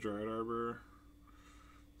blocking the Dryad Arbor.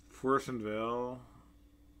 Force and Veil.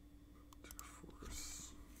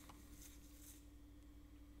 Force.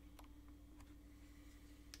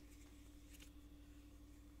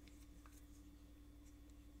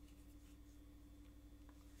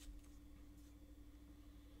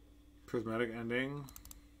 Prismatic Ending.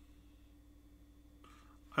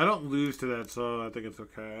 I don't lose to that, so I think it's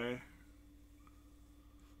okay.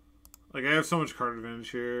 Like, I have so much card advantage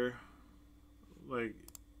here. Like,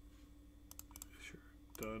 sure,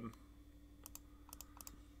 done.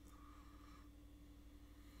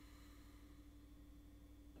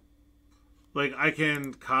 Like, I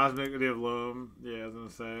can Cosmic, they have Loam. Yeah, I was gonna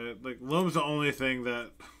say it. Like, Loam's the only thing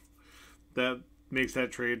that makes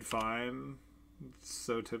that trade fine. It's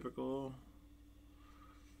so typical.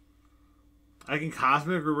 I can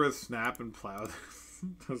Cosmic Reverse Snap and Plow this.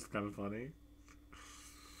 That's kind of funny.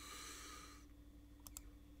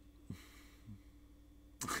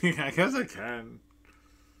 I guess I can.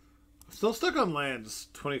 Still stuck on lands.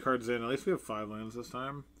 20 cards in. At least we have 5 lands this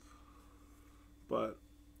time. But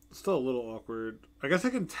still a little awkward. I guess I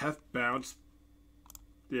can Tef bounce.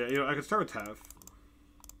 Yeah, you know, I can start with Tef.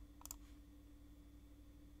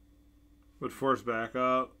 Would Force back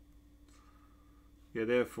up. Yeah,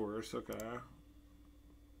 they have Force. Okay.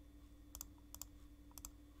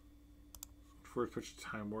 Force pitch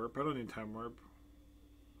Time Warp. I don't need Time Warp.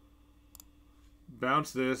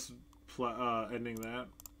 Bounce this, ending that.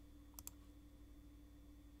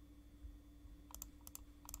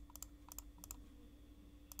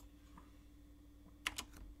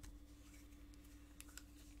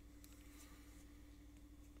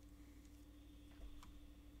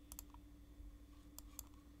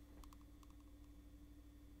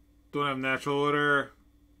 Don't have natural order.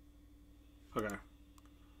 Okay.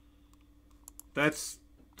 That's...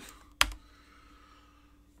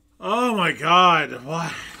 Oh my god.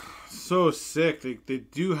 Why? So sick. They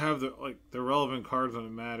do have the relevant cards when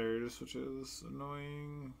it matters, which is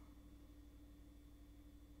annoying.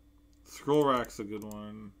 Scroll Rack's a good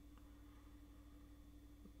one.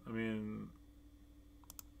 I mean...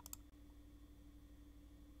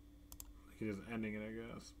 He is ending it,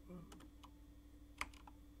 I guess. But.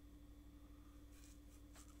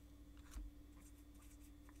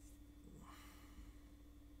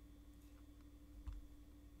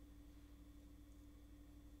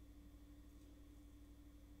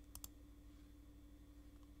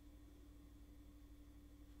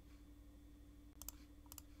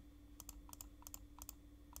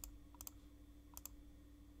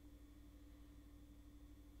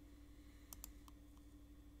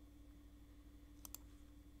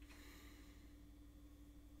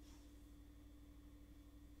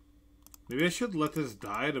 Maybe I should let this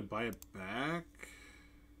die to buy it back.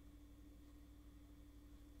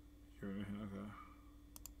 Okay.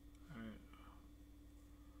 Alright.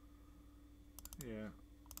 Yeah.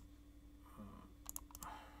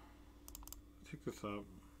 Take this up.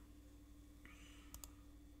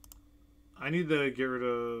 I need to get rid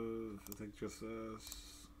of, I think, just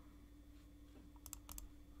this.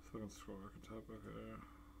 So I can scroll back on top. Okay.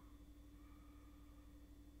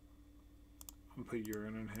 I'll put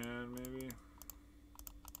Yorion in hand, maybe.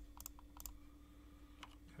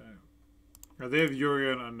 Okay. Now they have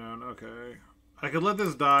Yorion unknown. Okay. I could let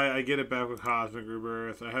this die. I get it back with Cosmic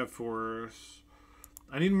Rebirth. I have Force.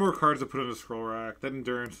 I need more cards to put in the scroll rack. That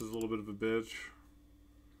Endurance is a little bit of a bitch.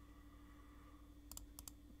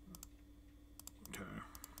 Okay.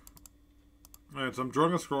 Alright, so I'm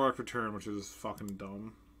drawing a scroll rack for turn, which is fucking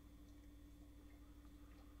dumb.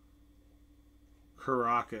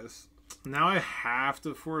 Caracas. Now I have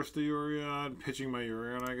to force the Yorion, pitching my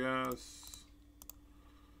Yorion, I guess.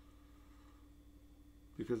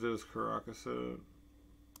 Because it is Caracas.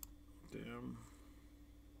 Damn.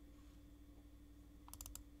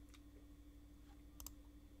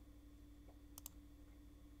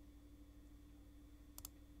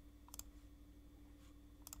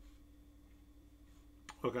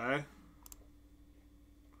 Okay.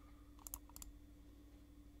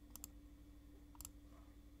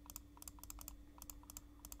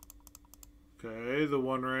 Okay, the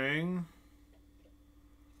One Ring.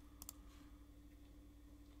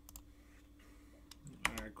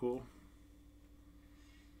 Alright, cool.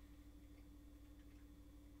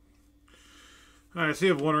 Alright, see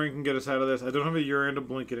if One Ring can get us out of this. I don't have a Yorion to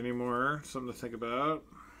blink it anymore. Something to think about.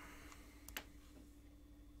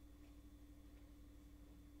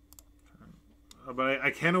 But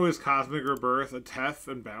I can always Cosmic Rebirth a Tef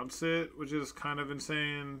and bounce it, which is kind of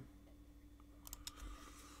insane.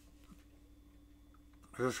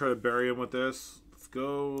 I just try to bury him with this. Let's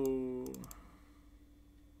go.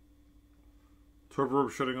 Torpor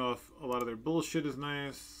Orb shutting off a lot of their bullshit is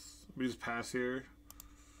nice. We just pass here.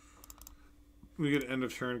 We get end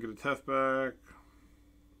of turn, get a Tef back.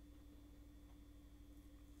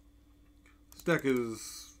 This deck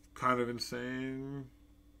is kind of insane.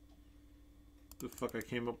 The fuck I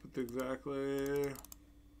came up with exactly.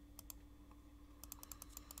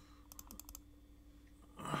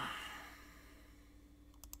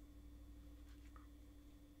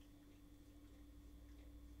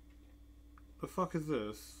 The fuck is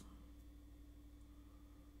this?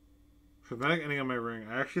 Dramatic ending on my ring.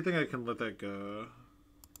 I actually think I can let that go.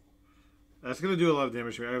 That's gonna do a lot of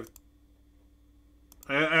damage to me.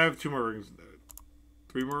 I have 2 more rings.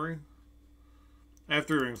 3 more rings? I have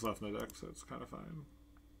 3 rings left in the deck, so it's kind of fine.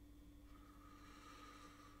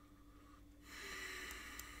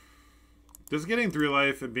 Just getting 3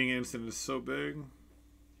 life and being instant is so big.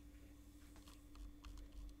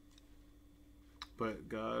 But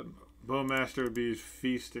God, Bowmaster would be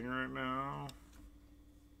feasting right now.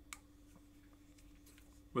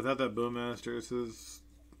 Without that Bowmaster, this is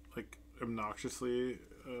like obnoxiously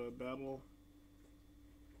battle.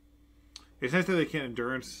 It's nice that they can't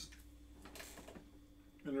endurance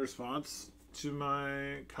in response to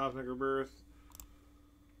my Cosmic Rebirth.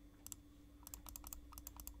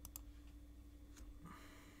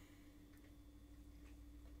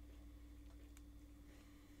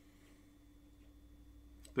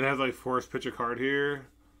 They have like force pitch a card here.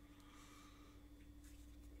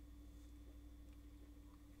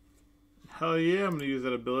 Hell yeah, I'm gonna use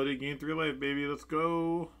that ability. Gain 3 life, baby. Let's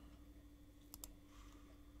go.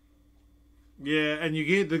 Yeah, and you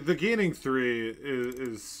gain the gaining 3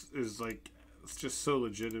 is like, it's just so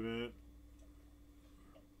legitimate.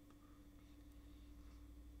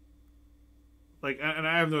 Like, and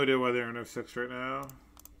I have no idea why they're in F6 right now.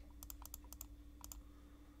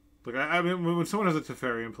 Like, I mean, when someone has a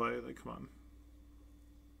Teferi in play, like, come on.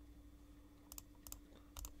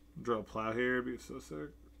 Draw a plow here, it'd be so sick.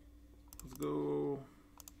 Let's go.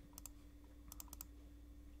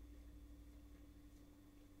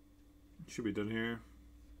 Should be done here.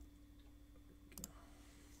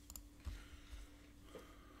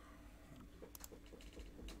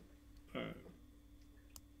 Alright.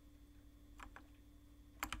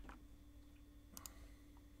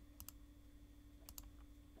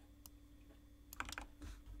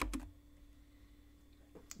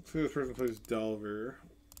 Let's see, this person plays Delver.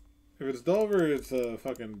 If it's Delver, it's a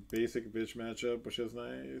fucking basic bitch matchup, which is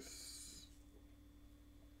nice.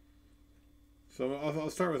 So I'll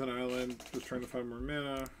start with an island, just trying to find more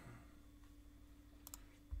mana.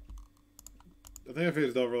 I think I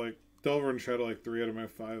faced Delver and Shadow like 3 out of my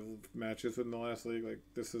 5 matches in the last league. Like,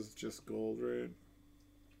 this is just gold, right?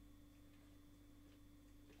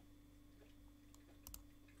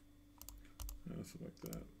 Yeah, something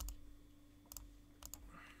like that.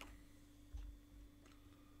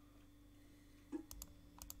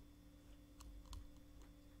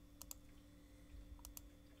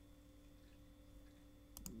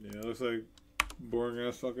 Yeah, looks like boring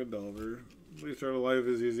ass fucking Delver. At least our life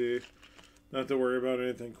is easy. Not to worry about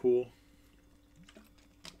anything cool.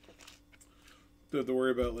 Don't have to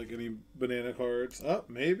worry about like any banana cards. Oh,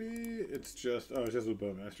 maybe it's just it's just with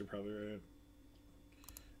Bowmaster, probably, right?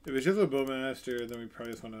 If it's just with Bowmaster, then we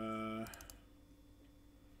probably just wanna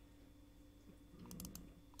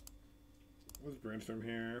let's brainstorm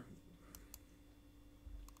here.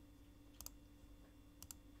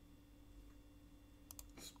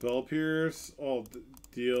 Spell Pierce,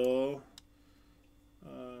 deal.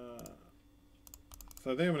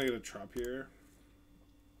 So I think I'm gonna get a Trop here.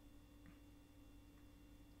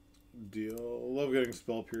 Deal. Love getting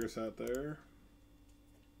Spell Pierce out there.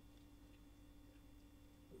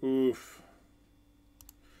 Oof.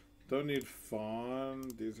 Don't need Fawn.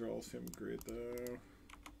 These are all seem great though.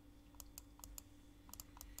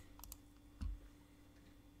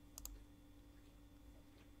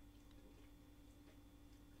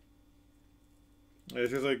 It's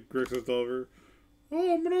just like Grixis Delver.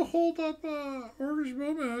 Oh, I'm gonna hold up Orcish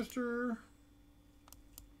Bowmaster.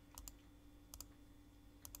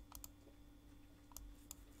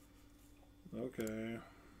 Okay.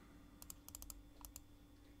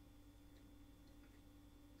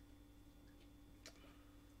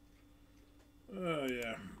 Oh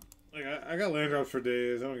yeah. Like I got land drops for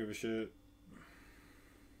days. I don't give a shit.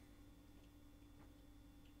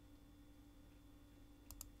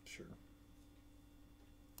 Sure.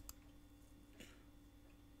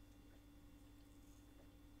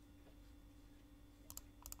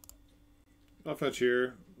 I'll fetch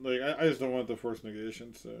here. Like, I just don't want the force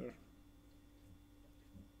negation, so.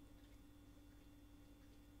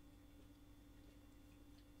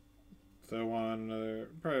 So I want another,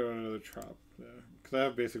 probably want another trop, yeah. Because I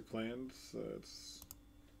have basic plans, so it's.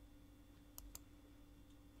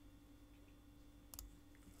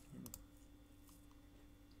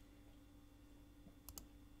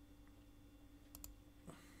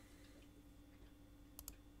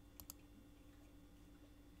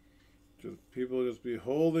 Just people just be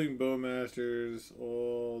holding Bowmasters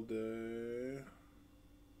all day.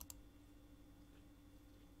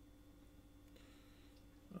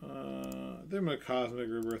 I think I'm going to Cosmic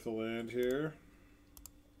Rebirth a land here.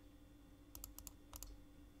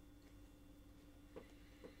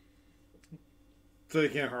 So they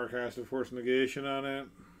can't hardcast a force negation on it.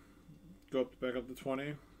 Go up back up to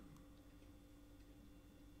 20.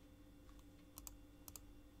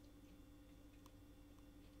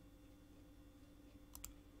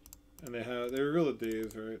 And they reveal the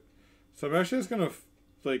days, right? So I'm actually just gonna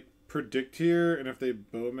like predict here, and if they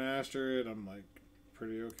Bowmaster it, I'm like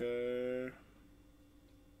pretty okay.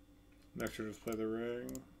 Next turn just play the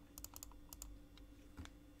ring.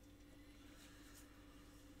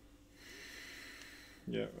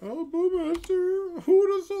 Yeah. Oh, Bowmaster! Who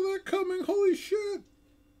would have saw that coming? Holy shit!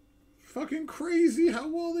 Fucking crazy how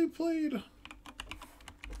well they played.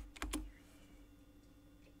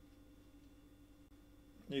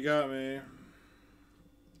 You got me.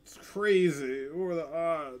 It's crazy. What were the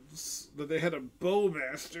odds that they had a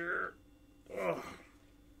Bowmaster? Ugh.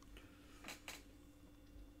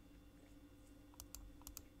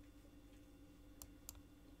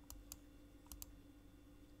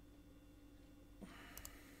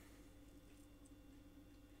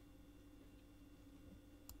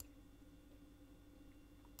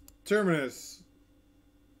 Terminus.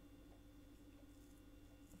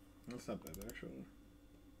 That's not bad, actually.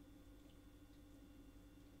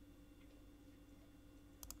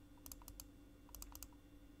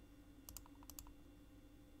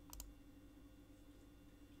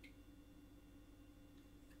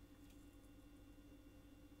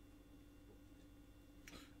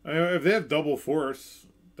 I mean, if they have double force,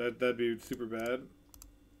 that'd be super bad.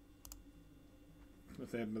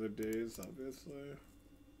 If they had another days, obviously.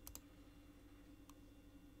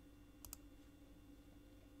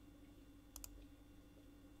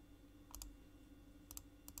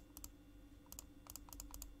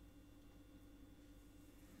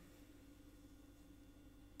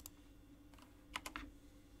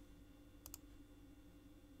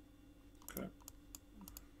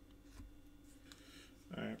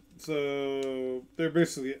 Alright, so they're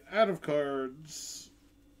basically out of cards.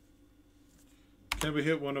 Can we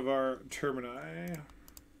hit one of our Termini?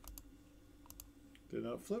 Did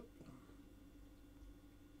not flip.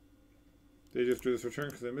 They just drew this return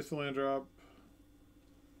because they missed the land drop.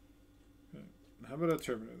 Okay. How about a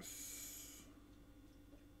Terminus?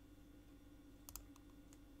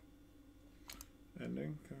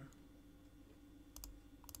 Ending. Okay.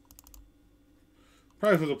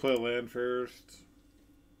 Probably supposed to play a land first.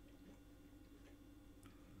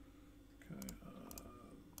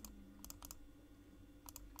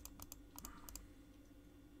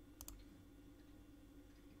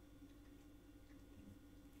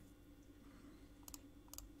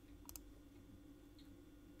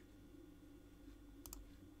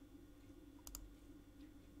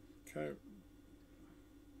 Okay.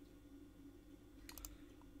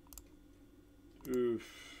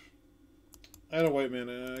 Oof. I had a white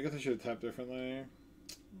mana. I guess I should have tapped differently.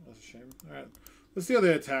 That's a shame. Alright. Let's see how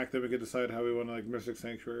they attack, then we can decide how we want to, like, Mystic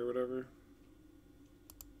Sanctuary or whatever.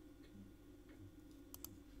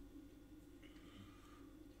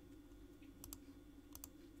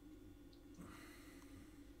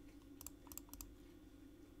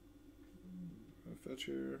 Fetch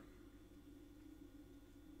here.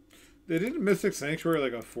 They did Mystic Sanctuary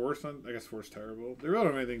like a force on. I guess force terrible. They really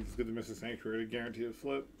don't have anything that's good to Mystic Sanctuary to guarantee a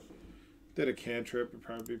flip. Did a cantrip, it'd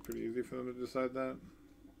probably be pretty easy for them to decide that.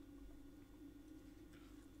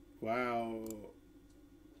 Wow.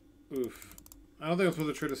 Oof. I don't think I'm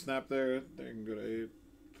supposed to trade a snap there. They can go to 8.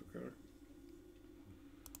 Okay.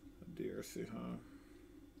 A DRC, huh?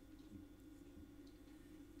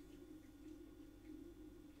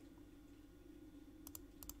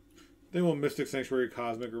 I think we'll Mystic Sanctuary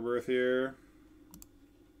Cosmic Rebirth here.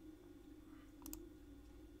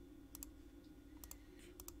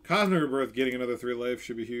 Cosmic Rebirth getting another 3 life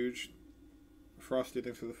should be huge. Frosty,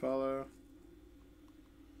 thanks for the follow.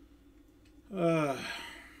 I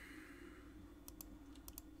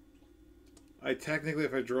technically,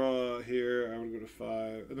 if I draw here, I would go to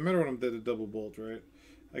 5. No matter what, I'm dead to double bolt, right?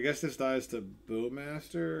 I guess this dies to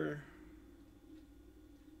Bowmaster.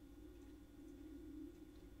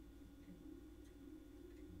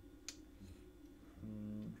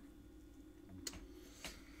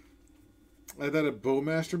 I thought a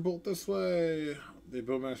Bowmaster bolt this way. The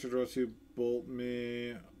Bowmaster draw 2, bolt me.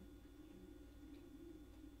 Yeah,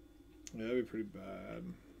 that'd be pretty bad.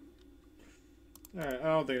 Alright, I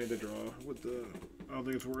don't think I need to draw with the. I don't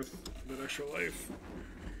think it's worth that extra life.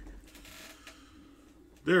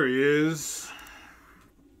 There he is.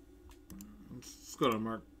 Let's go to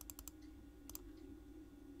Mark.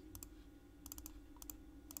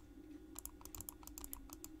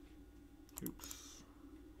 Oops.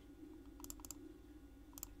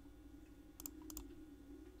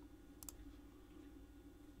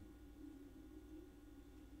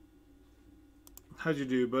 How'd you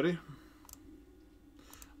do, buddy?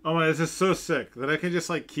 Oh my, this is so sick that I can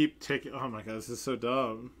just like keep taking. Oh my god, this is so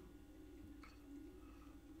dumb.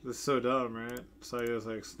 This is so dumb, right? So I just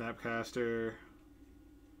like Snapcaster,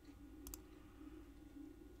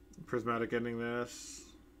 Prismatic ending this.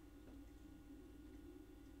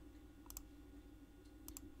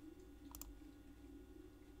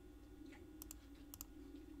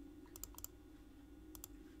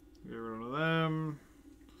 Get rid of them.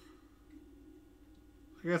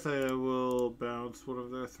 I guess I will bounce one of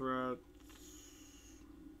their threats.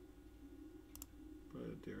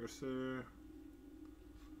 But dear sir.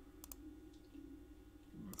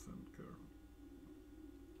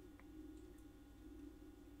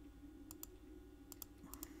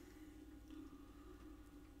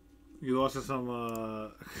 You lost to some,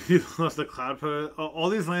 you lost the Cloud Poet. Oh, all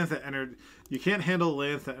these lands that entered, you can't handle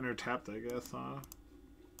lands that enter tapped, I guess, huh?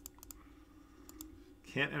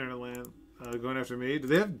 Can't enter land. Going after me. Do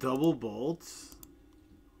they have double bolts?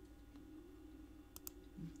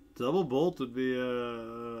 Double bolt would be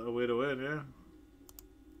a way to win, yeah.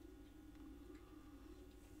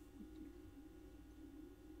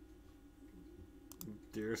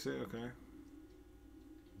 Dare say, okay.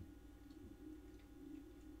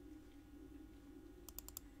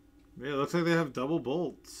 Yeah, it looks like they have double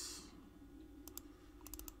bolts.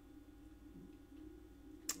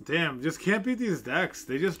 Damn, just can't beat these decks.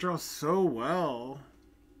 They just draw so well.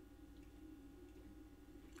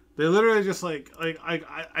 They literally just like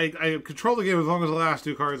I control the game as long as the last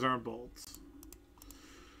 2 cards aren't bolts.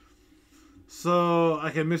 So I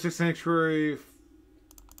can Mystic Sanctuary.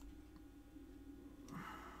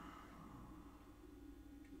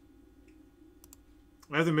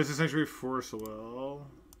 I have the Mystic Sanctuary Force well.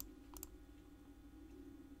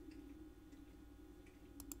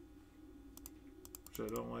 Which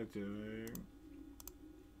I don't like doing.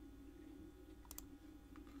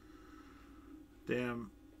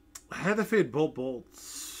 Damn. I had to fade both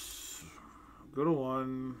bolts. Go to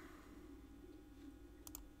 1.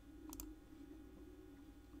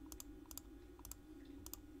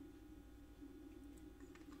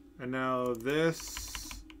 And now this,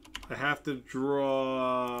 I have to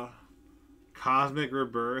draw Cosmic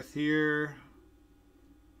Rebirth here.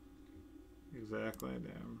 Exactly,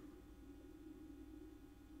 damn.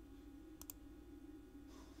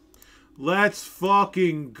 Let's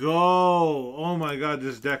fucking go! Oh my god,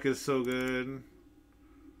 this deck is so good.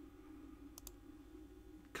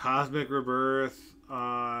 Cosmic Rebirth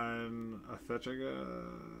on a fetch, I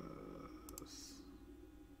guess.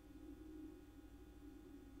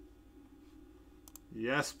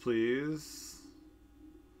 Yes, please.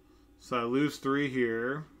 So I lose 3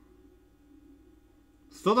 here.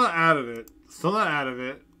 Still not out of it. Still not out of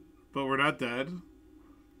it. But we're not dead.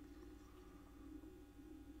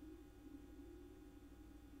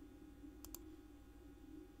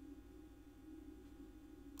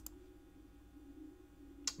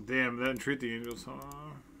 Damn, that didn't treat the Angels, huh?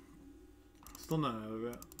 Still not out of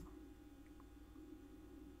it.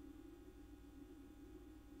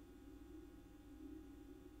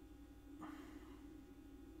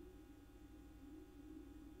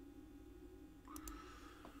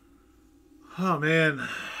 Oh, man.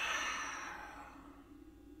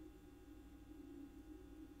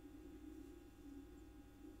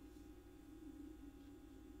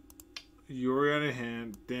 Yorion in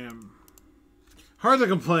hand. Damn. Hard to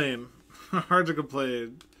complain. Hard to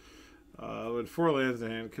complain. With 4 lands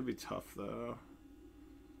in hand, it could be tough, though.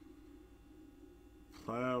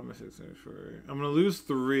 Plow, Mystic Sanctuary. I'm going to lose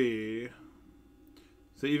 3.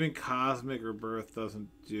 So even Cosmic Rebirth doesn't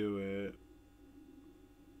do it.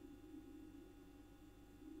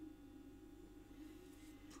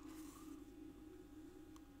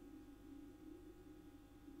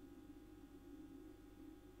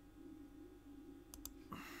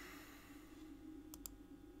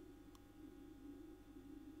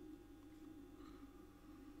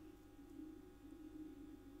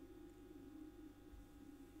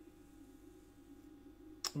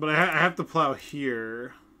 But I have to plow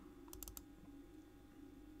here.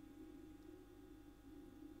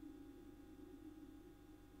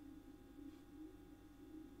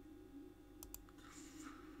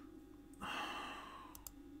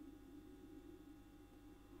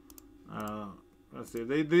 Let's see.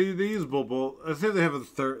 They use bolt. I say they have a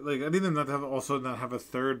third. Like I need them not to have not have a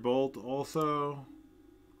third bolt also.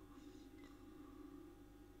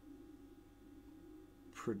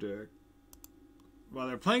 Predict. Well,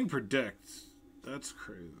 they're playing predict. That's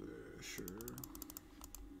crazy. Sure.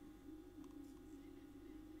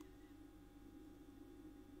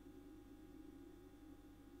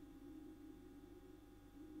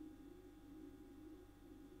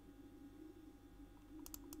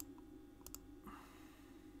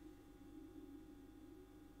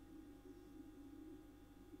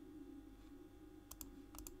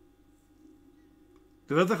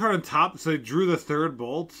 They left the card on top, so they drew the third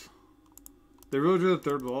bolt. They really drew the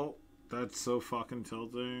third bolt. That's so fucking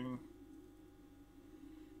tilting.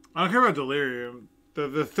 I don't care about Delirium.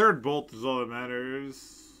 The third bolt is all that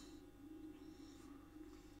matters.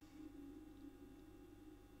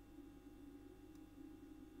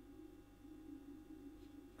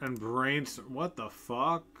 And Brainstorm. What the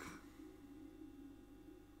fuck?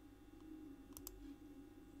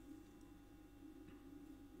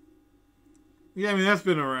 Yeah, I mean, that's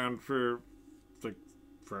been around for, like,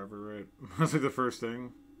 forever, right? That's like the first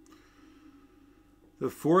thing. The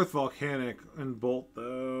fourth Volcanic and Bolt,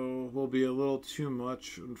 though, will be a little too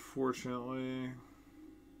much, unfortunately.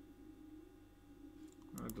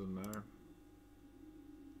 That doesn't matter.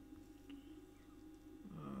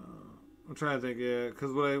 I'm trying to think, yeah,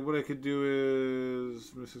 because what I could do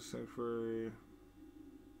is Mystic Sanctuary.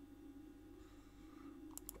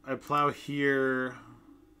 I plow here.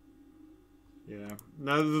 Yeah.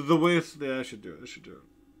 No, the way it's... Yeah, I should do it. I should do it.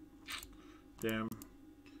 Damn.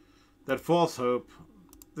 That False Hope.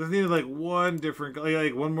 This needed like one different...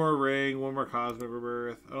 Like one more Ring, one more Cosmic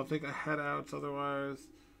Rebirth. I don't think I had outs otherwise.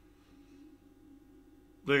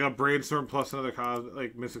 Like a Brainstorm plus another Cosmic...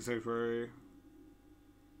 Like Mystic Sanctuary.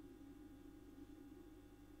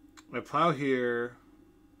 I plow here.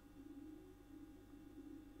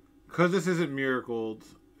 Because this isn't Miracled,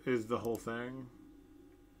 is the whole thing.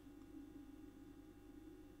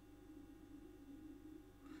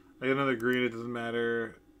 I get another green, it doesn't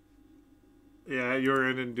matter. Yeah,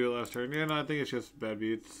 Yorion didn't do it last turn. Yeah, no, I think it's just bad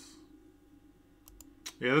beats.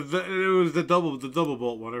 Yeah, it was the double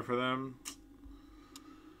bolt winner for them.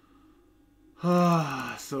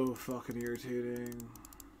 Ah, so fucking irritating.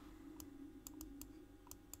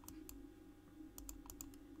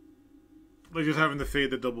 Like just having to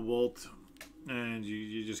fade the double bolt, and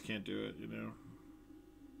you just can't do it, you know.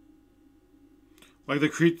 Like the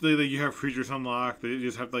creature, you have creatures unlocked. They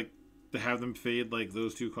just have like to have them fade like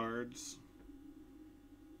those two cards.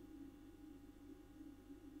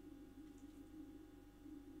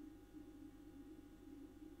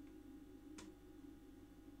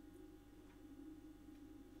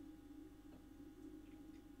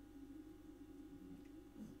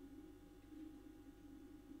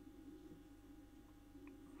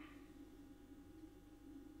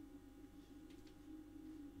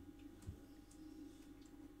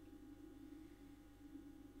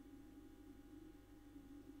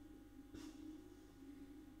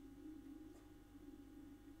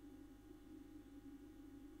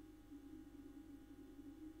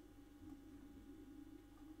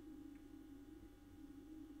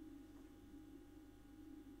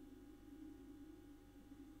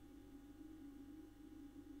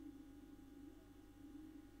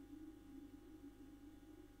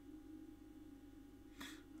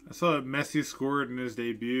 I saw that Messi scored in his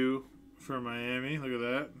debut for Miami. Look at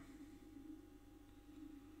that.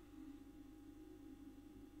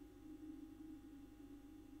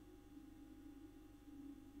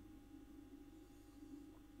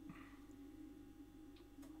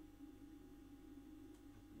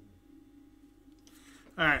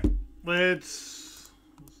 Alright, let's...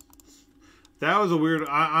 That was a weird...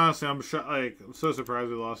 Honestly, I'm so surprised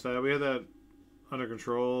we lost that. We had that under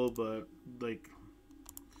control, but, like...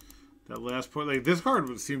 That last point, like, this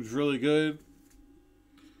card seems really good.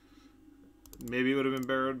 Maybe it would have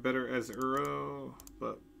been better as Uro,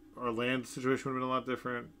 but our land situation would have been a lot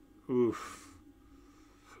different. Oof.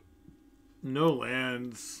 No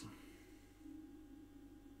lands.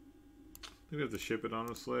 I think we have to ship it,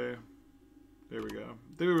 honestly. There we go.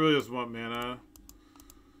 I think we really just want mana.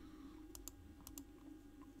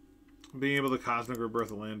 Being able to Cosmic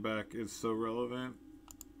Rebirth a land back is so relevant.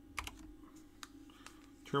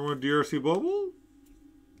 Turn 1 DRC Bubble?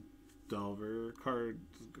 Delver. Card.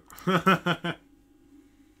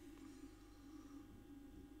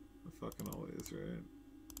 fucking always, right?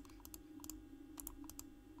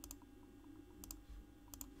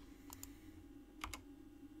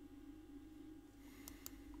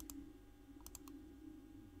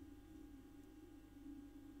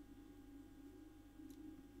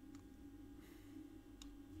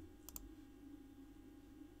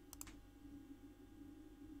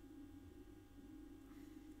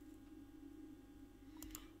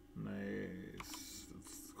 Nice.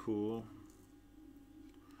 That's cool.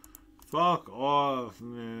 Fuck off,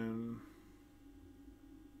 man.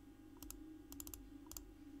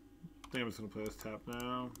 I think I'm just gonna play this tap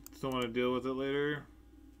now. Still want to deal with it later.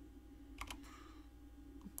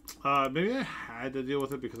 Maybe I had to deal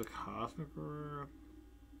with it because of Cosmic Aurora.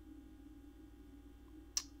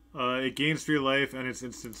 It gains 3 life and it's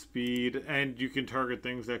instant speed, and you can target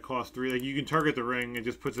things that cost 3. Like, you can target the ring, it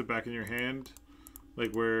just puts it back in your hand.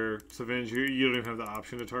 Like, where Savage, you don't even have the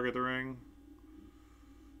option to target the ring.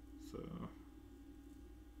 So.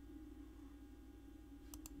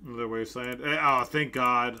 Another Wasteland. Oh, thank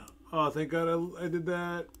God. Oh, thank God I did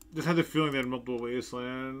that. Just had the feeling they had multiple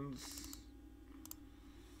Wastelands.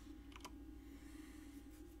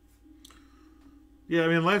 Yeah, I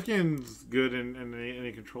mean, life gain's good in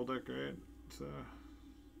any control deck, right? So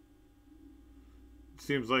it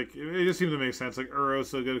seems like it just seems to make sense. Like, Uro's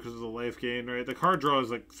so good because of the life gain, right? The card draw is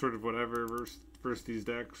like sort of whatever versus these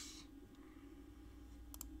decks.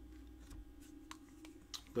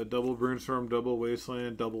 The double Brainstorm, double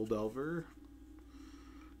Wasteland, double Delver.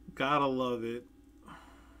 Gotta love it.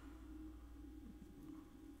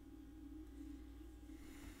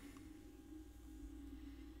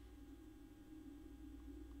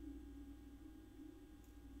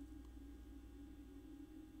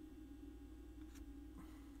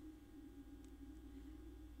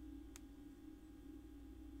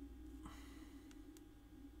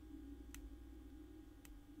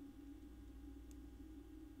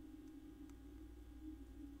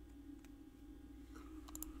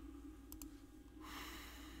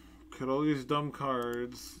 Could all these dumb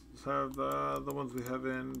cards. Let's have the ones we have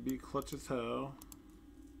in be clutch as hell.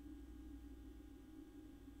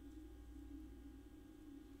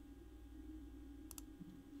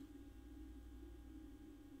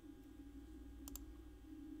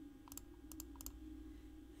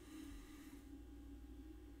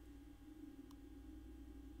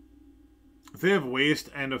 If they have waste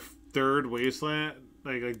and a third wasteland,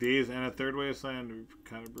 like days and a third wasteland, it would be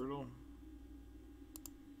kind of brutal.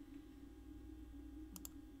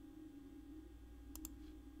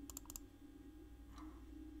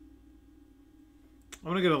 I'm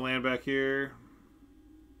gonna get a land back here.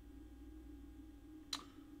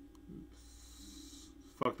 Oops.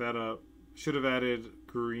 Fuck that up. Should have added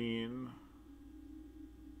green.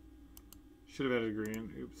 Should have added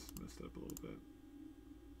green. Oops, messed up a little bit.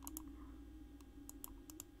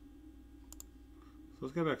 So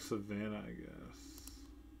let's get back Savannah, I guess.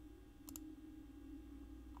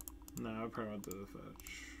 No, I probably want the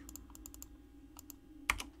fetch.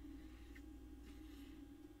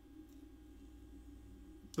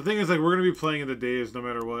 The thing is, like, we're gonna be playing in the days no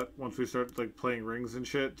matter what. Once we start like playing rings and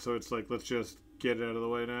shit, so it's like, let's just get it out of the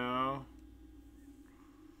way now.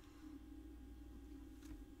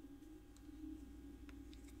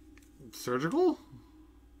 Surgical?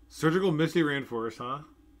 Surgical Misty Rainforest, huh?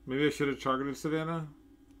 Maybe I should have targeted Savannah.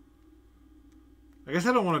 I guess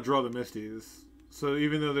I don't want to draw the Misties. So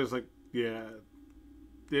even though there's like, yeah,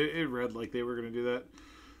 it read like they were gonna do that.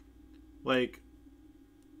 Like,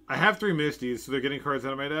 I have 3 Misties, so they're getting cards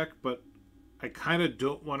out of my deck, but I kind of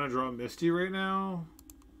don't want to draw a Misty right now.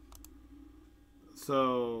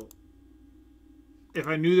 So, if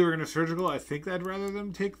I knew they were going to Surgical, I think I'd rather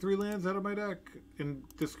them take 3 lands out of my deck in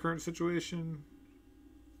this current situation.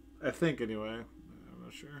 I think, anyway. I'm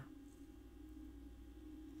not sure.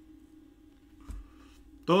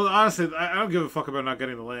 Though, honestly, I don't give a fuck about not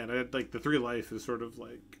getting the land. Like, the 3 life is sort of,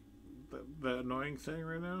 like, the annoying thing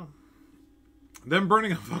right now. Them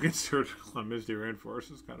burning a fucking Surgical on Misty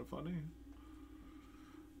Rainforest is kind of funny.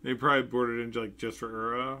 They probably boarded in like just for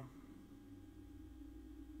Ura.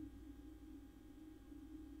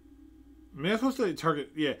 I mean, I'm supposed to target.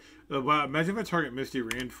 Yeah, wow. Imagine if I target Misty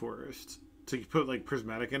Rainforest to put like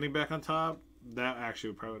Prismatic Ending back on top. That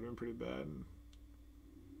actually would probably have been pretty bad.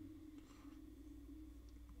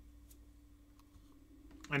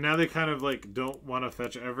 And now they kind of like don't want to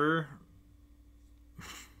fetch ever.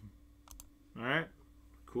 Alright,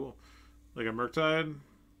 cool. Like a Murktide.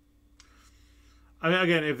 I mean,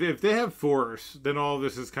 again, if they have Force, then all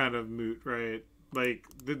this is kind of moot, right? Like,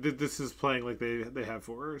 this is playing like they have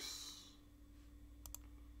Force.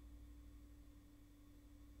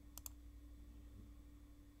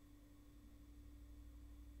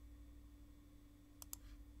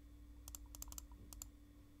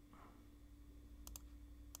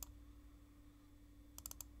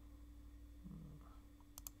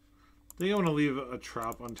 think I want to leave a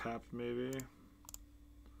Trop untapped, maybe.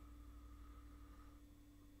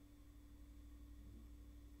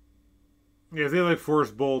 Yeah, if they like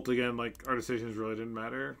Force Bolt again, like our decisions really didn't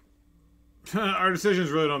matter. Our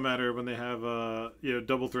decisions really don't matter when they have you know,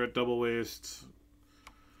 double threat, double waste,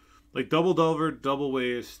 like double Delver, double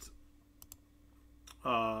waste,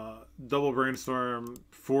 double Brainstorm,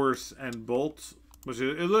 Force, and Bolt, which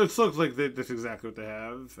it looks like that's exactly what they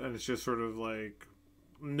have, and it's just sort of like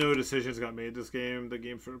no decisions got made this game. The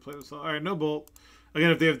game sort of played itself. All right, no Bolt.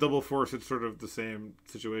 Again, if they have double Force, it's sort of the same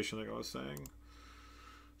situation, like I was saying.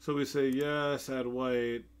 So we say yes, add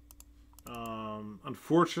white.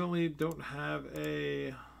 Unfortunately, don't have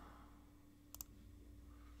a...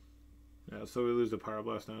 Yeah, so we lose the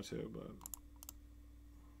Pyroblast now too, but...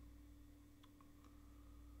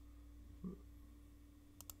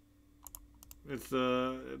 It's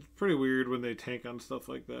pretty weird when they tank on stuff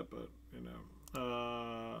like that, but, you know.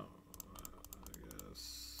 I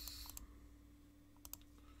guess...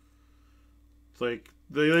 It's like...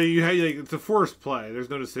 it's a forced play. There's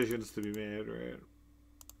no decisions to be made, right?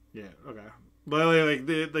 Yeah. Okay.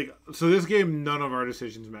 But so this game, none of our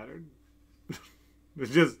decisions mattered.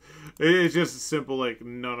 it's just simple. Like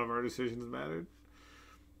none of our decisions mattered,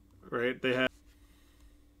 right? They had.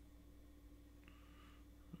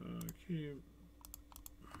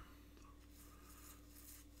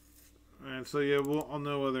 And so yeah, I'll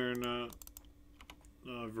know whether or not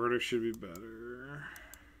verdict should be better.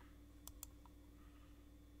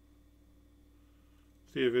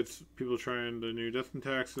 See if it's people trying the new death and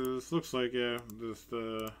taxes. Looks like, yeah, just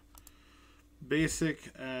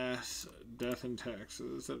basic ass death and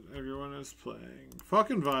taxes that everyone is playing.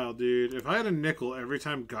 Fucking vile, dude. If I had a nickel every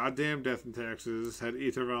time goddamn death and taxes had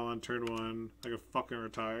Ether Vial on turn 1, I could fucking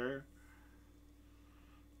retire.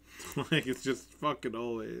 Like, it's just fucking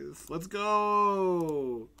always. Let's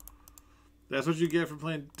go! That's what you get for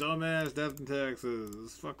playing dumbass death and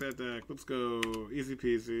taxes. Fuck that deck. Let's go. Easy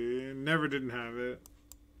peasy. Never didn't have it.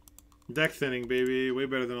 Deck thinning, baby. Way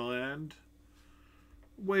better than a land.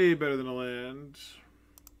 Way better than a land.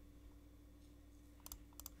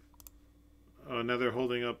 Oh, now they're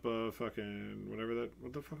holding up fucking whatever that...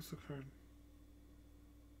 What the fuck's the card?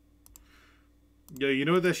 Yeah, you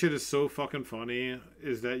know what that shit is so fucking funny?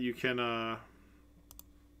 Is that you can, yeah,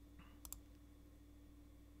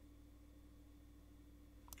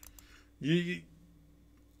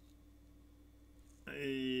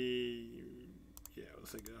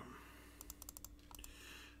 let's go.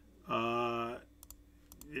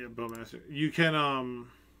 Yeah, Bowmaster. You can,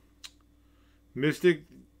 Mystic...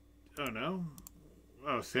 Oh, no?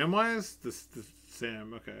 Oh, Samwise? This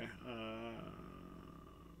Sam, okay.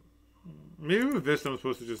 Maybe with Vista I'm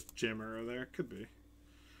supposed to just jam her there. Could be.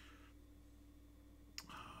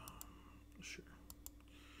 Sure.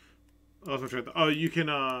 Also try to... Oh, you can,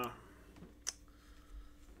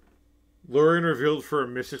 Lure and Revealed for a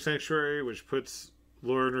Mystic Sanctuary, which puts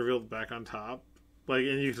Lure and Revealed back on top. Like,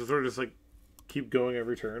 and you can sort of just, like, keep going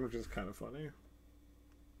every turn, which is kind of funny.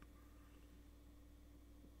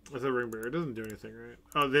 That's a Ring Bearer. It doesn't do anything, right?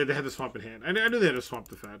 Oh, they had the swamp in hand. I knew they had to swamp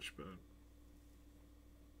the fetch, but...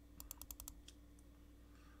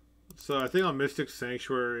 So I think on Mystic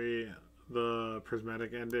Sanctuary, the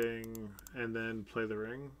Prismatic Ending, and then play the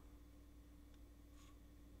Ring.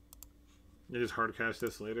 You just hardcast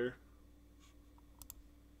this later.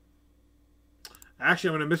 Actually,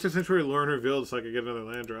 I'm going to Mystic Sanctuary Lure and Revealed so I can get another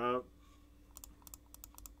land drop.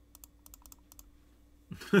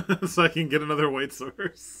 So I can get another white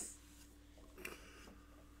source.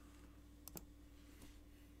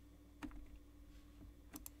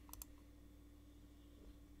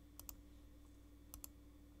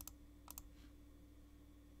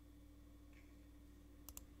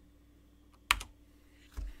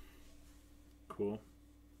 Cool.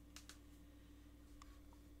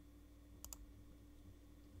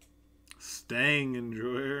 Stang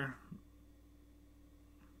Enjoyer.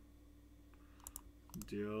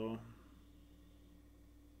 Deal.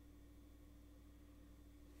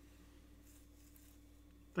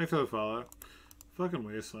 Thanks for the follow. Fucking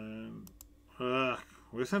Wasteland. Ugh.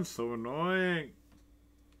 Wasteland's so annoying.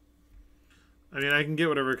 I mean, I can get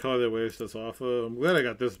whatever color they waste us off of. I'm glad I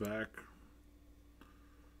got this back.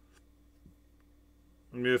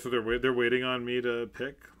 I mean, so they're waiting on me to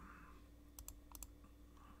pick.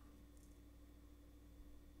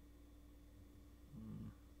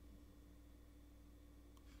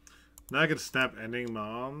 Now I can snap Ending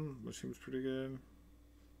Mom, which seems pretty good.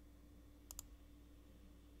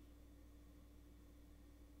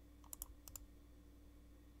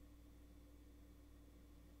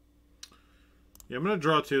 Yeah, I'm gonna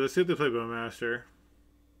draw 2. Let's see if they play Bowmaster.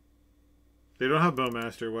 They don't have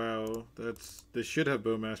Bowmaster. Wow, they should have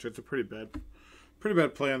Bowmaster. It's a pretty bad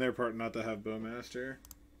play on their part not to have Bowmaster.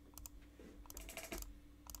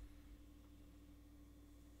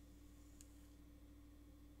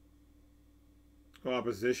 Oh,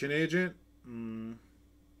 opposition agent. I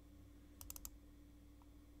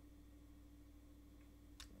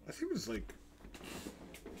think it's like,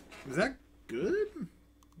 is that good?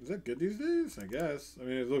 Is that good these days? I guess. I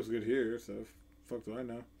mean, it looks good here, so fuck do I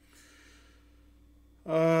know.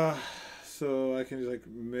 So I can use like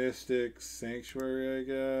Mystic Sanctuary, I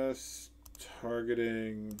guess.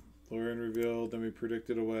 Targeting Yorion revealed, then we predict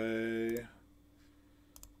it away.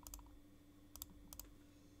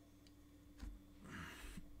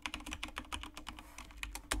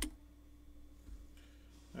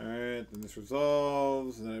 Alright, then this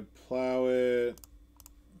resolves, and then I plow it.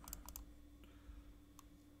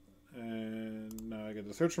 And now I get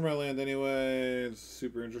to search for my land anyway. It's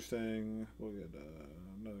super interesting. We'll get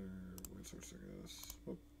another weird source, I guess.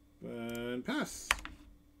 Whoop. And pass.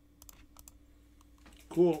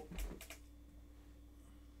 Cool.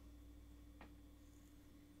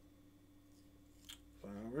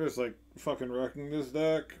 We're just like fucking wrecking this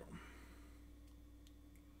deck.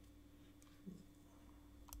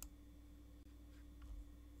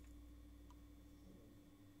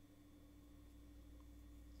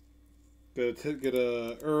 Get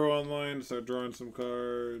a Uro online, start drawing some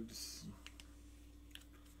cards.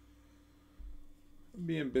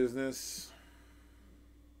 Be in business.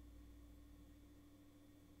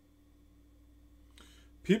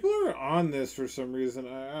 People are on this for some reason.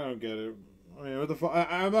 I don't get it. I mean, what the fuck?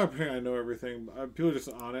 I'm not pretending I know everything. People are just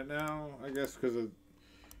on it now, I guess, because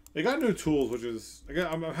they got new tools, which is...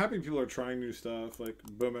 I'm happy people are trying new stuff. Like,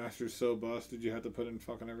 Bowmaster's so busted, you have to put in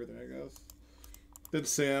fucking everything, I guess. Then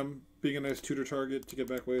Sam being a nice tutor target to get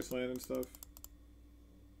back Wasteland and stuff.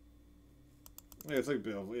 Yeah, it's like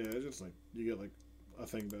Bill. Yeah, it's just like you get like a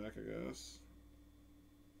thing back, I guess.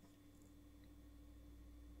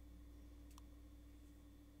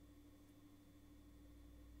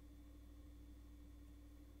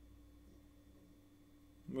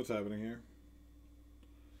 What's happening here?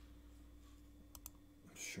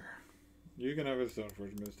 Sure. You can have a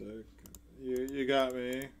Stoneforge Mystic. You got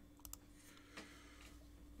me.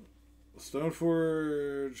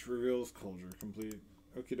 Stoneforge reveals Culture complete.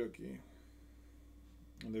 Okie dokie.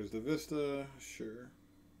 And there's the Vista. Sure.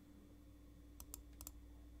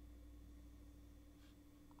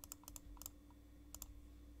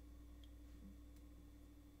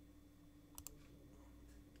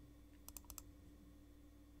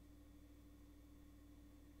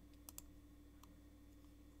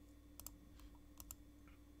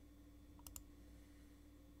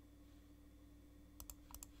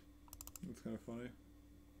 That's kind of funny.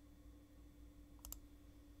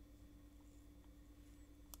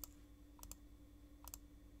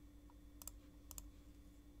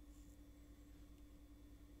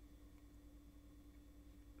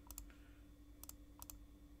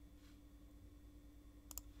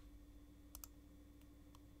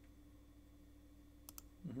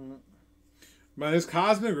 Man, these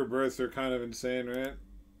cosmic rebirths are kind of insane, right?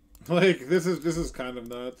 Like this is kind of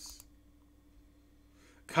nuts.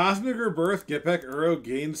 Cosmic Rebirth, get back Uro,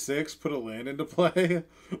 gain 6, put a land into play.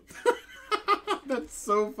 That's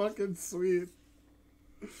so fucking sweet.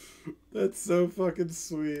 That's so fucking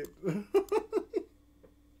sweet.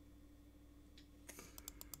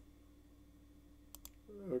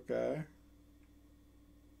 Okay.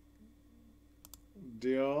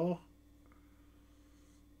 Deal.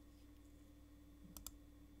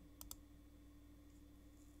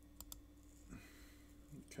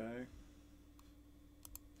 Okay.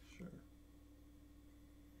 Sure.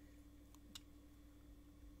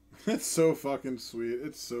 It's so fucking sweet.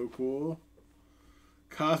 It's so cool.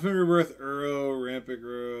 Cosmic Rebirth, Uro, Rampant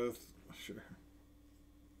Growth. Sure.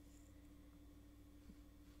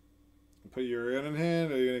 Put Yorion in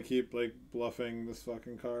hand, or are you gonna keep like bluffing this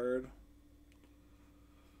fucking card?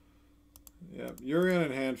 Yep, Yorion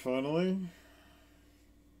in hand finally.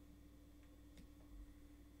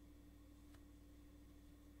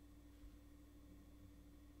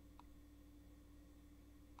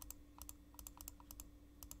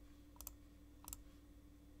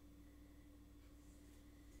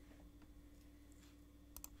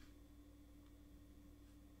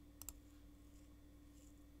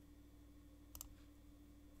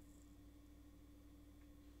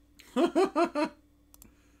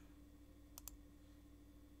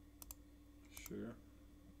 Sure.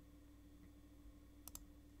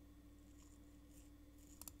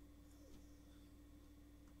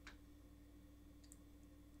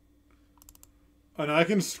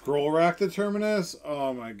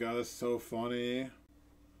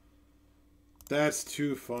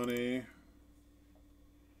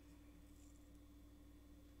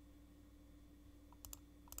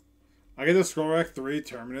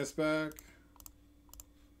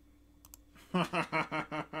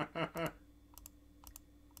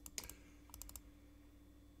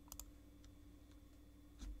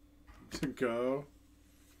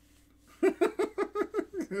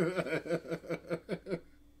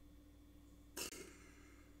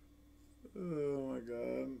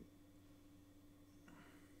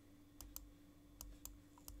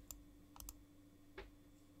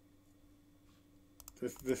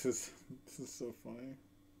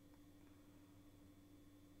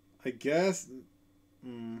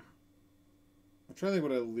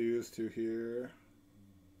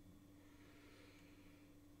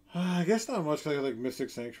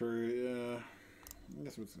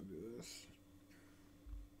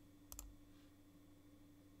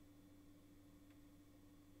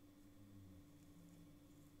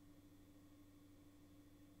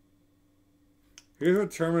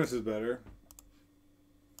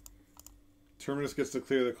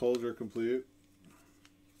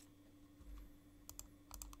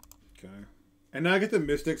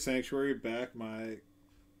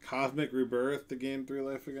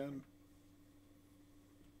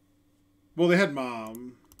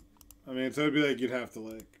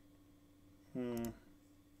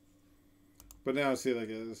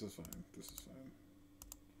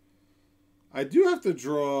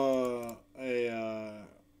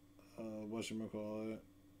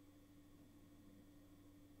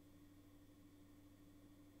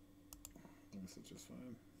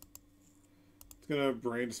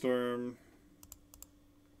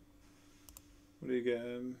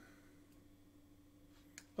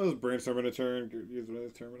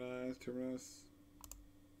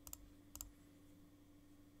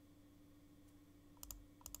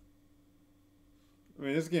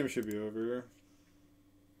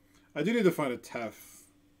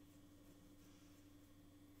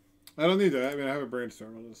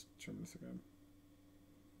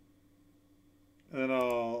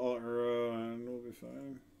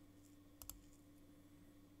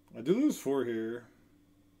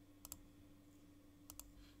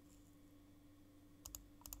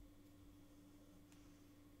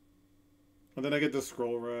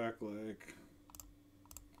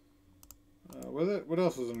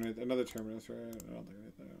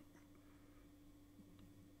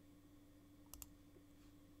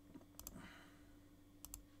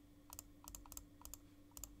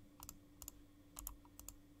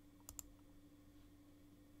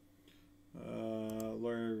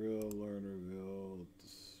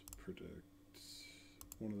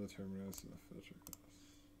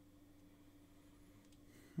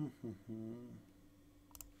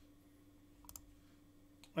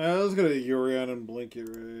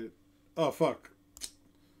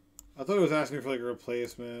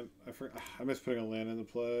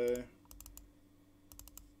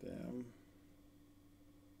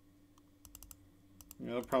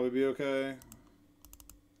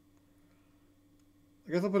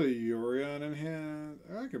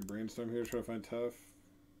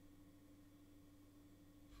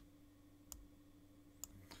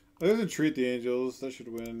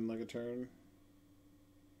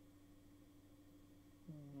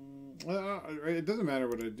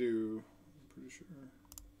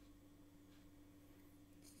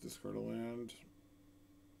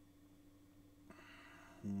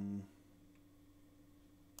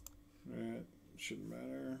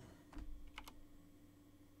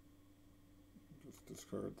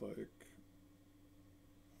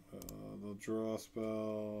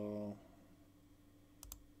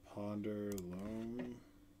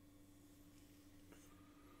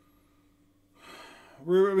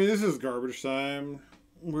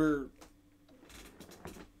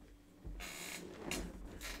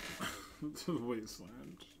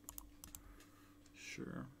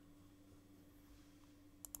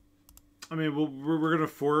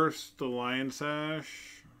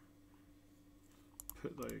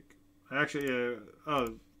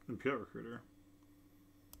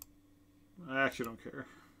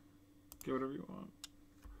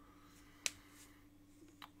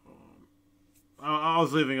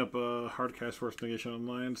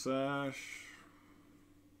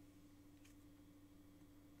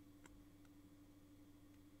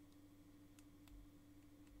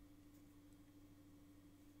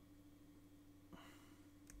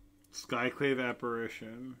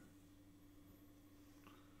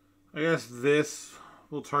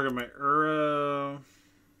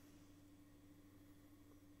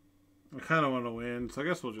 I kind of want to win, so I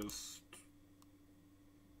guess we'll just...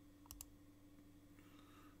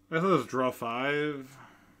 I guess let's draw 5.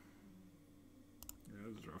 Yeah,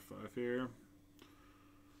 let's draw 5 here.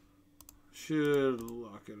 Should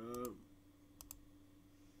lock it up.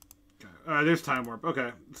 Okay. Alright, there's Time Warp.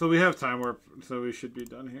 Okay, so we have Time Warp, so we should be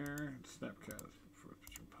done here. Snapcast.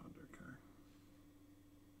 Ponder. Okay.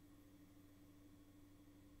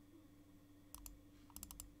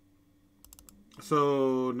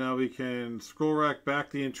 So now we can scroll rack back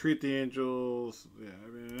the Entreat the Angels. Yeah, I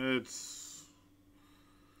mean, it's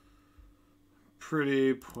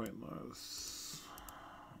pretty pointless.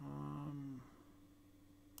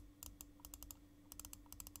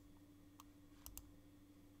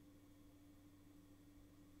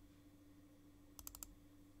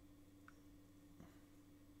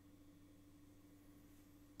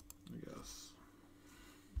 I guess.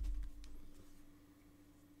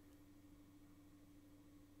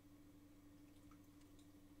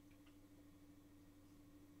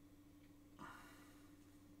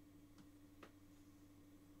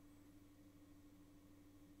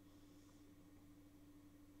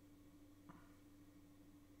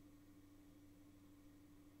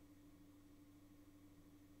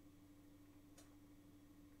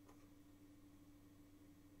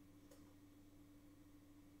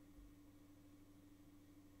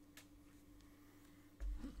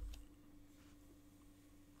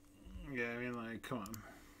 Yeah, I mean, like, come on.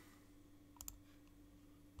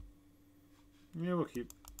 Yeah, we'll keep.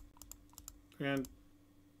 And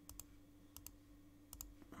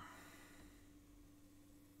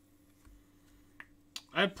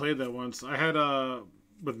I played that once. I had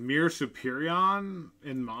with Mirror Superion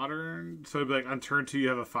in Modern, so it'd be like on turn 2 you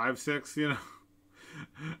have a 5/6, you know.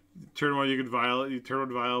 Turn 1 you can Violet, you turn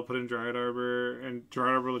 1 Violet, put in Dryad Arbor, and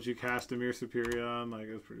Dryad Arbor lets you cast a Mirror Superion. Like,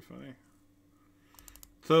 it was pretty funny.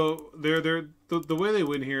 So the way they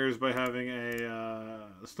win here is by having a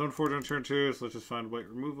Stoneforge on turn 2. So let's just find white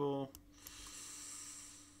removal,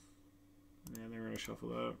 and they're gonna shuffle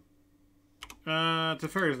that.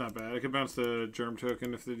 Teferi's not bad. I could bounce the Germ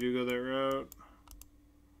token if they do go that route.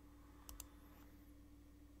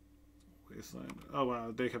 Wasteland. Oh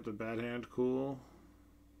wow, they kept a bad hand. Cool.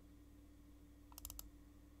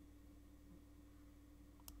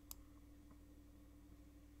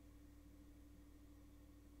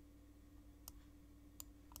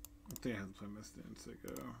 I think I have to play Mist in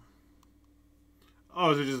Sicko.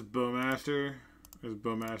 Oh, is it just Bowmaster? Is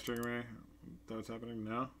Bowmastering me? That's happening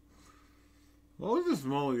now? What was this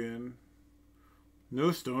mulligan? No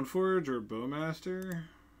Stoneforge or Bowmaster?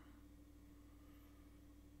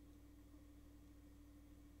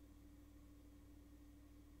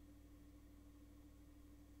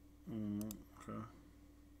 Okay.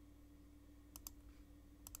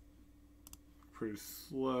 Pretty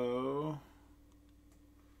slow.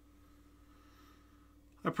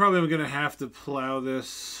 I probably am going to have to plow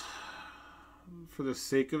this for the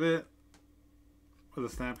sake of it. With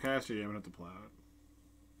a Snapcaster, yeah, I'm going to have to plow it.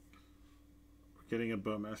 We're getting a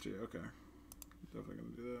Bowmaster, yeah, okay. Definitely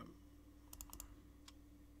going to do that.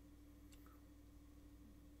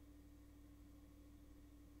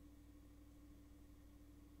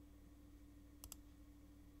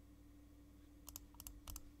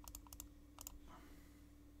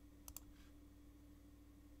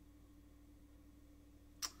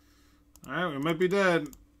 Alright, we might be dead.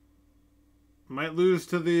 Might lose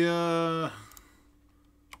to the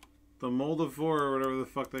Mold of 4 or whatever the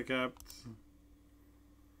fuck they kept.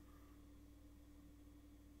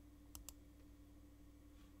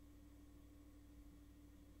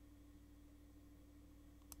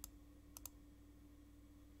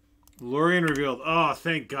 Yorion revealed. Oh,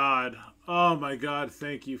 thank God. Oh my God,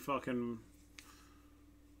 thank you fucking...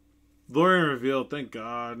 Yorion revealed, thank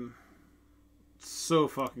God. So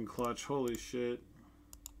fucking clutch. Holy shit.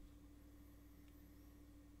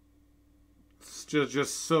 It's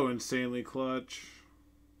just so insanely clutch.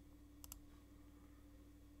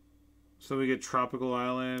 So we get Tropical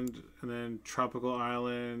Island, and then Tropical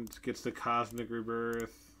Island gets the Cosmic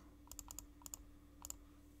Rebirth.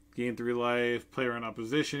 Gain 3 life. Player on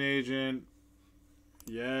opposition agent.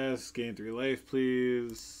 Yes, gain 3 life,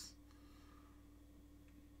 please.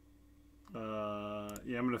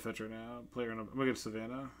 Yeah, I'm gonna fetch right now. Player on. I'm gonna get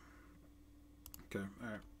Savannah. Okay, all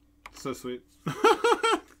right. So sweet.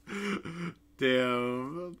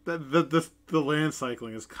 Damn, the land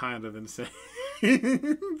cycling is kind of insane.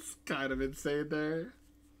 It's kind of insane there.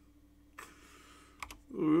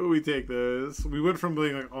 We take those. We went from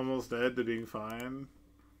being like almost dead to being fine.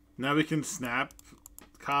 Now we can snap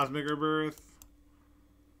Cosmic Rebirth.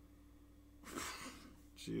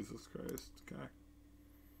 Jesus Christ. Okay.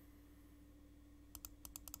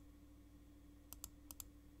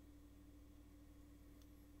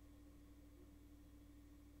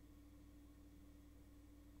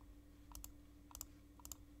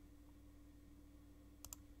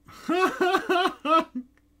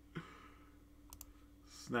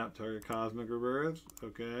 Snap target Cosmic Rebirth.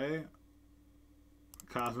 Okay.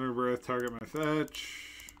 Cosmic Rebirth target my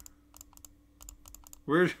fetch.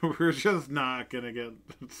 We're just not gonna get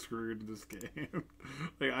screwed in this game.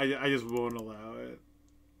 Like I just won't allow it.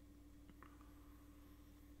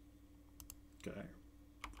 Okay.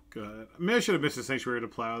 Good. I mean, I should have missed a Sanctuary to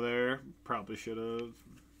Plow there. Probably should have.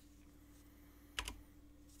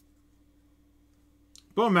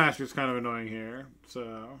 Bone Master's kind of annoying here,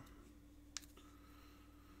 so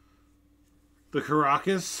the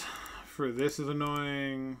Caracas for this is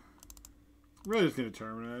annoying. Really just need a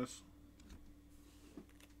Terminus.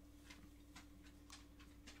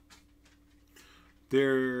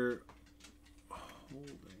 They're holding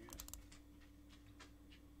it.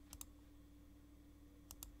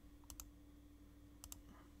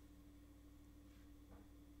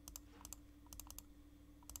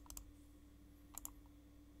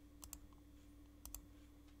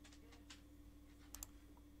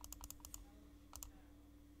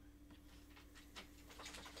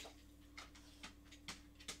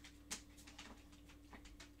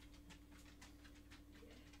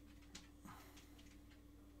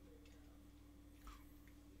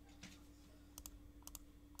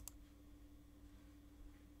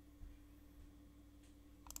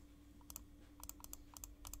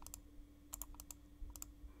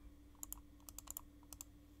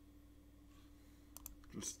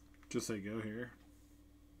 Just say go here.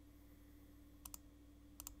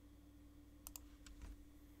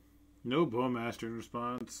 No Bowmaster in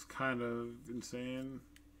response. Kind of insane.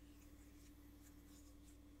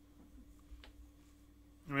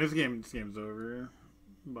 I mean, this game's over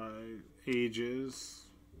by ages.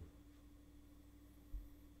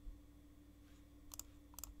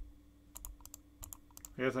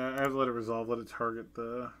 I guess I have to let it resolve. Let it target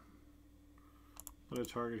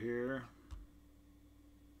here.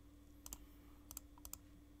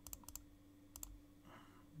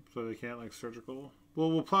 So they can't, like, surgical.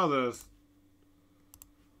 Well, we'll plow those.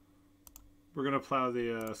 We're going to plow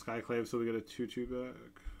the Skyclave so we get a 2-2 back.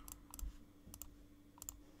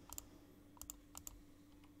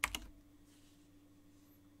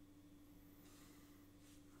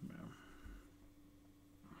 Yeah.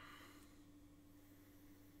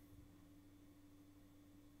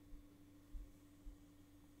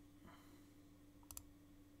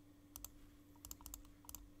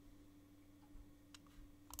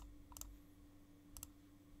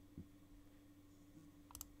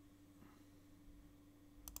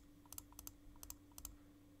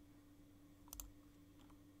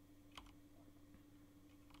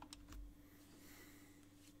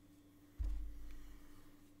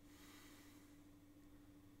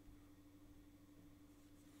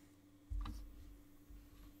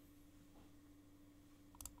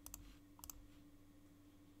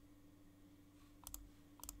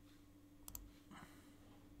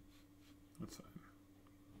 That's fine.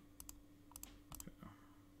 Okay.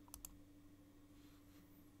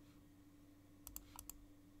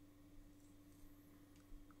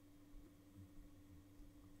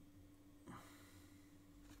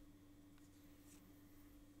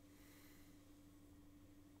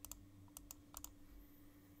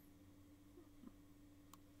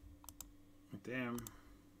 Damn.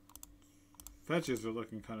 Fetches are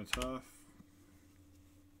looking kind of tough.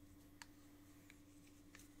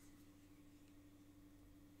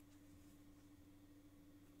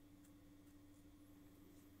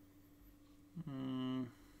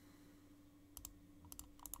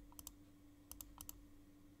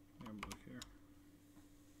 Look here.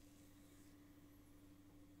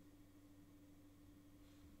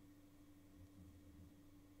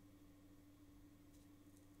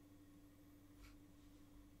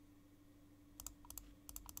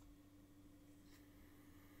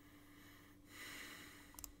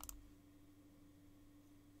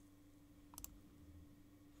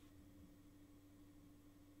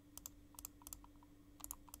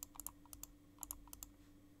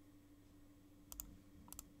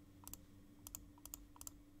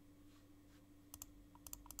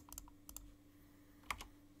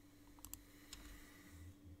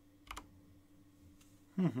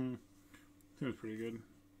 Seems pretty good.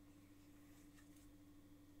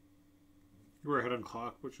 We're ahead on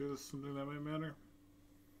clock, which is something that might matter.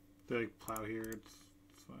 They like plow here, it's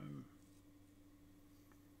fine.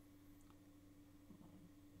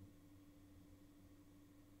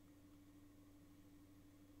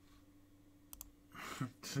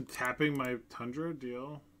 Tapping my Tundra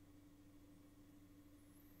deal.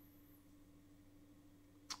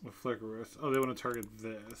 A Flickerous. Oh, they want to target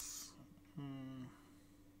this.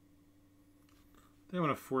 They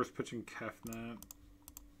want to force pitching Kefnet.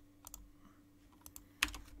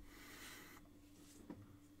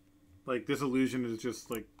 Like, this illusion is just,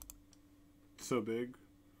 like, so big.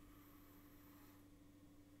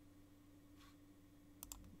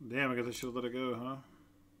 Damn, I guess I should have let it go, huh?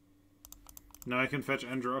 Now I can fetch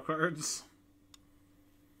and draw cards.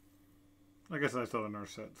 I guess I still have a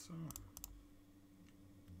Narset, so...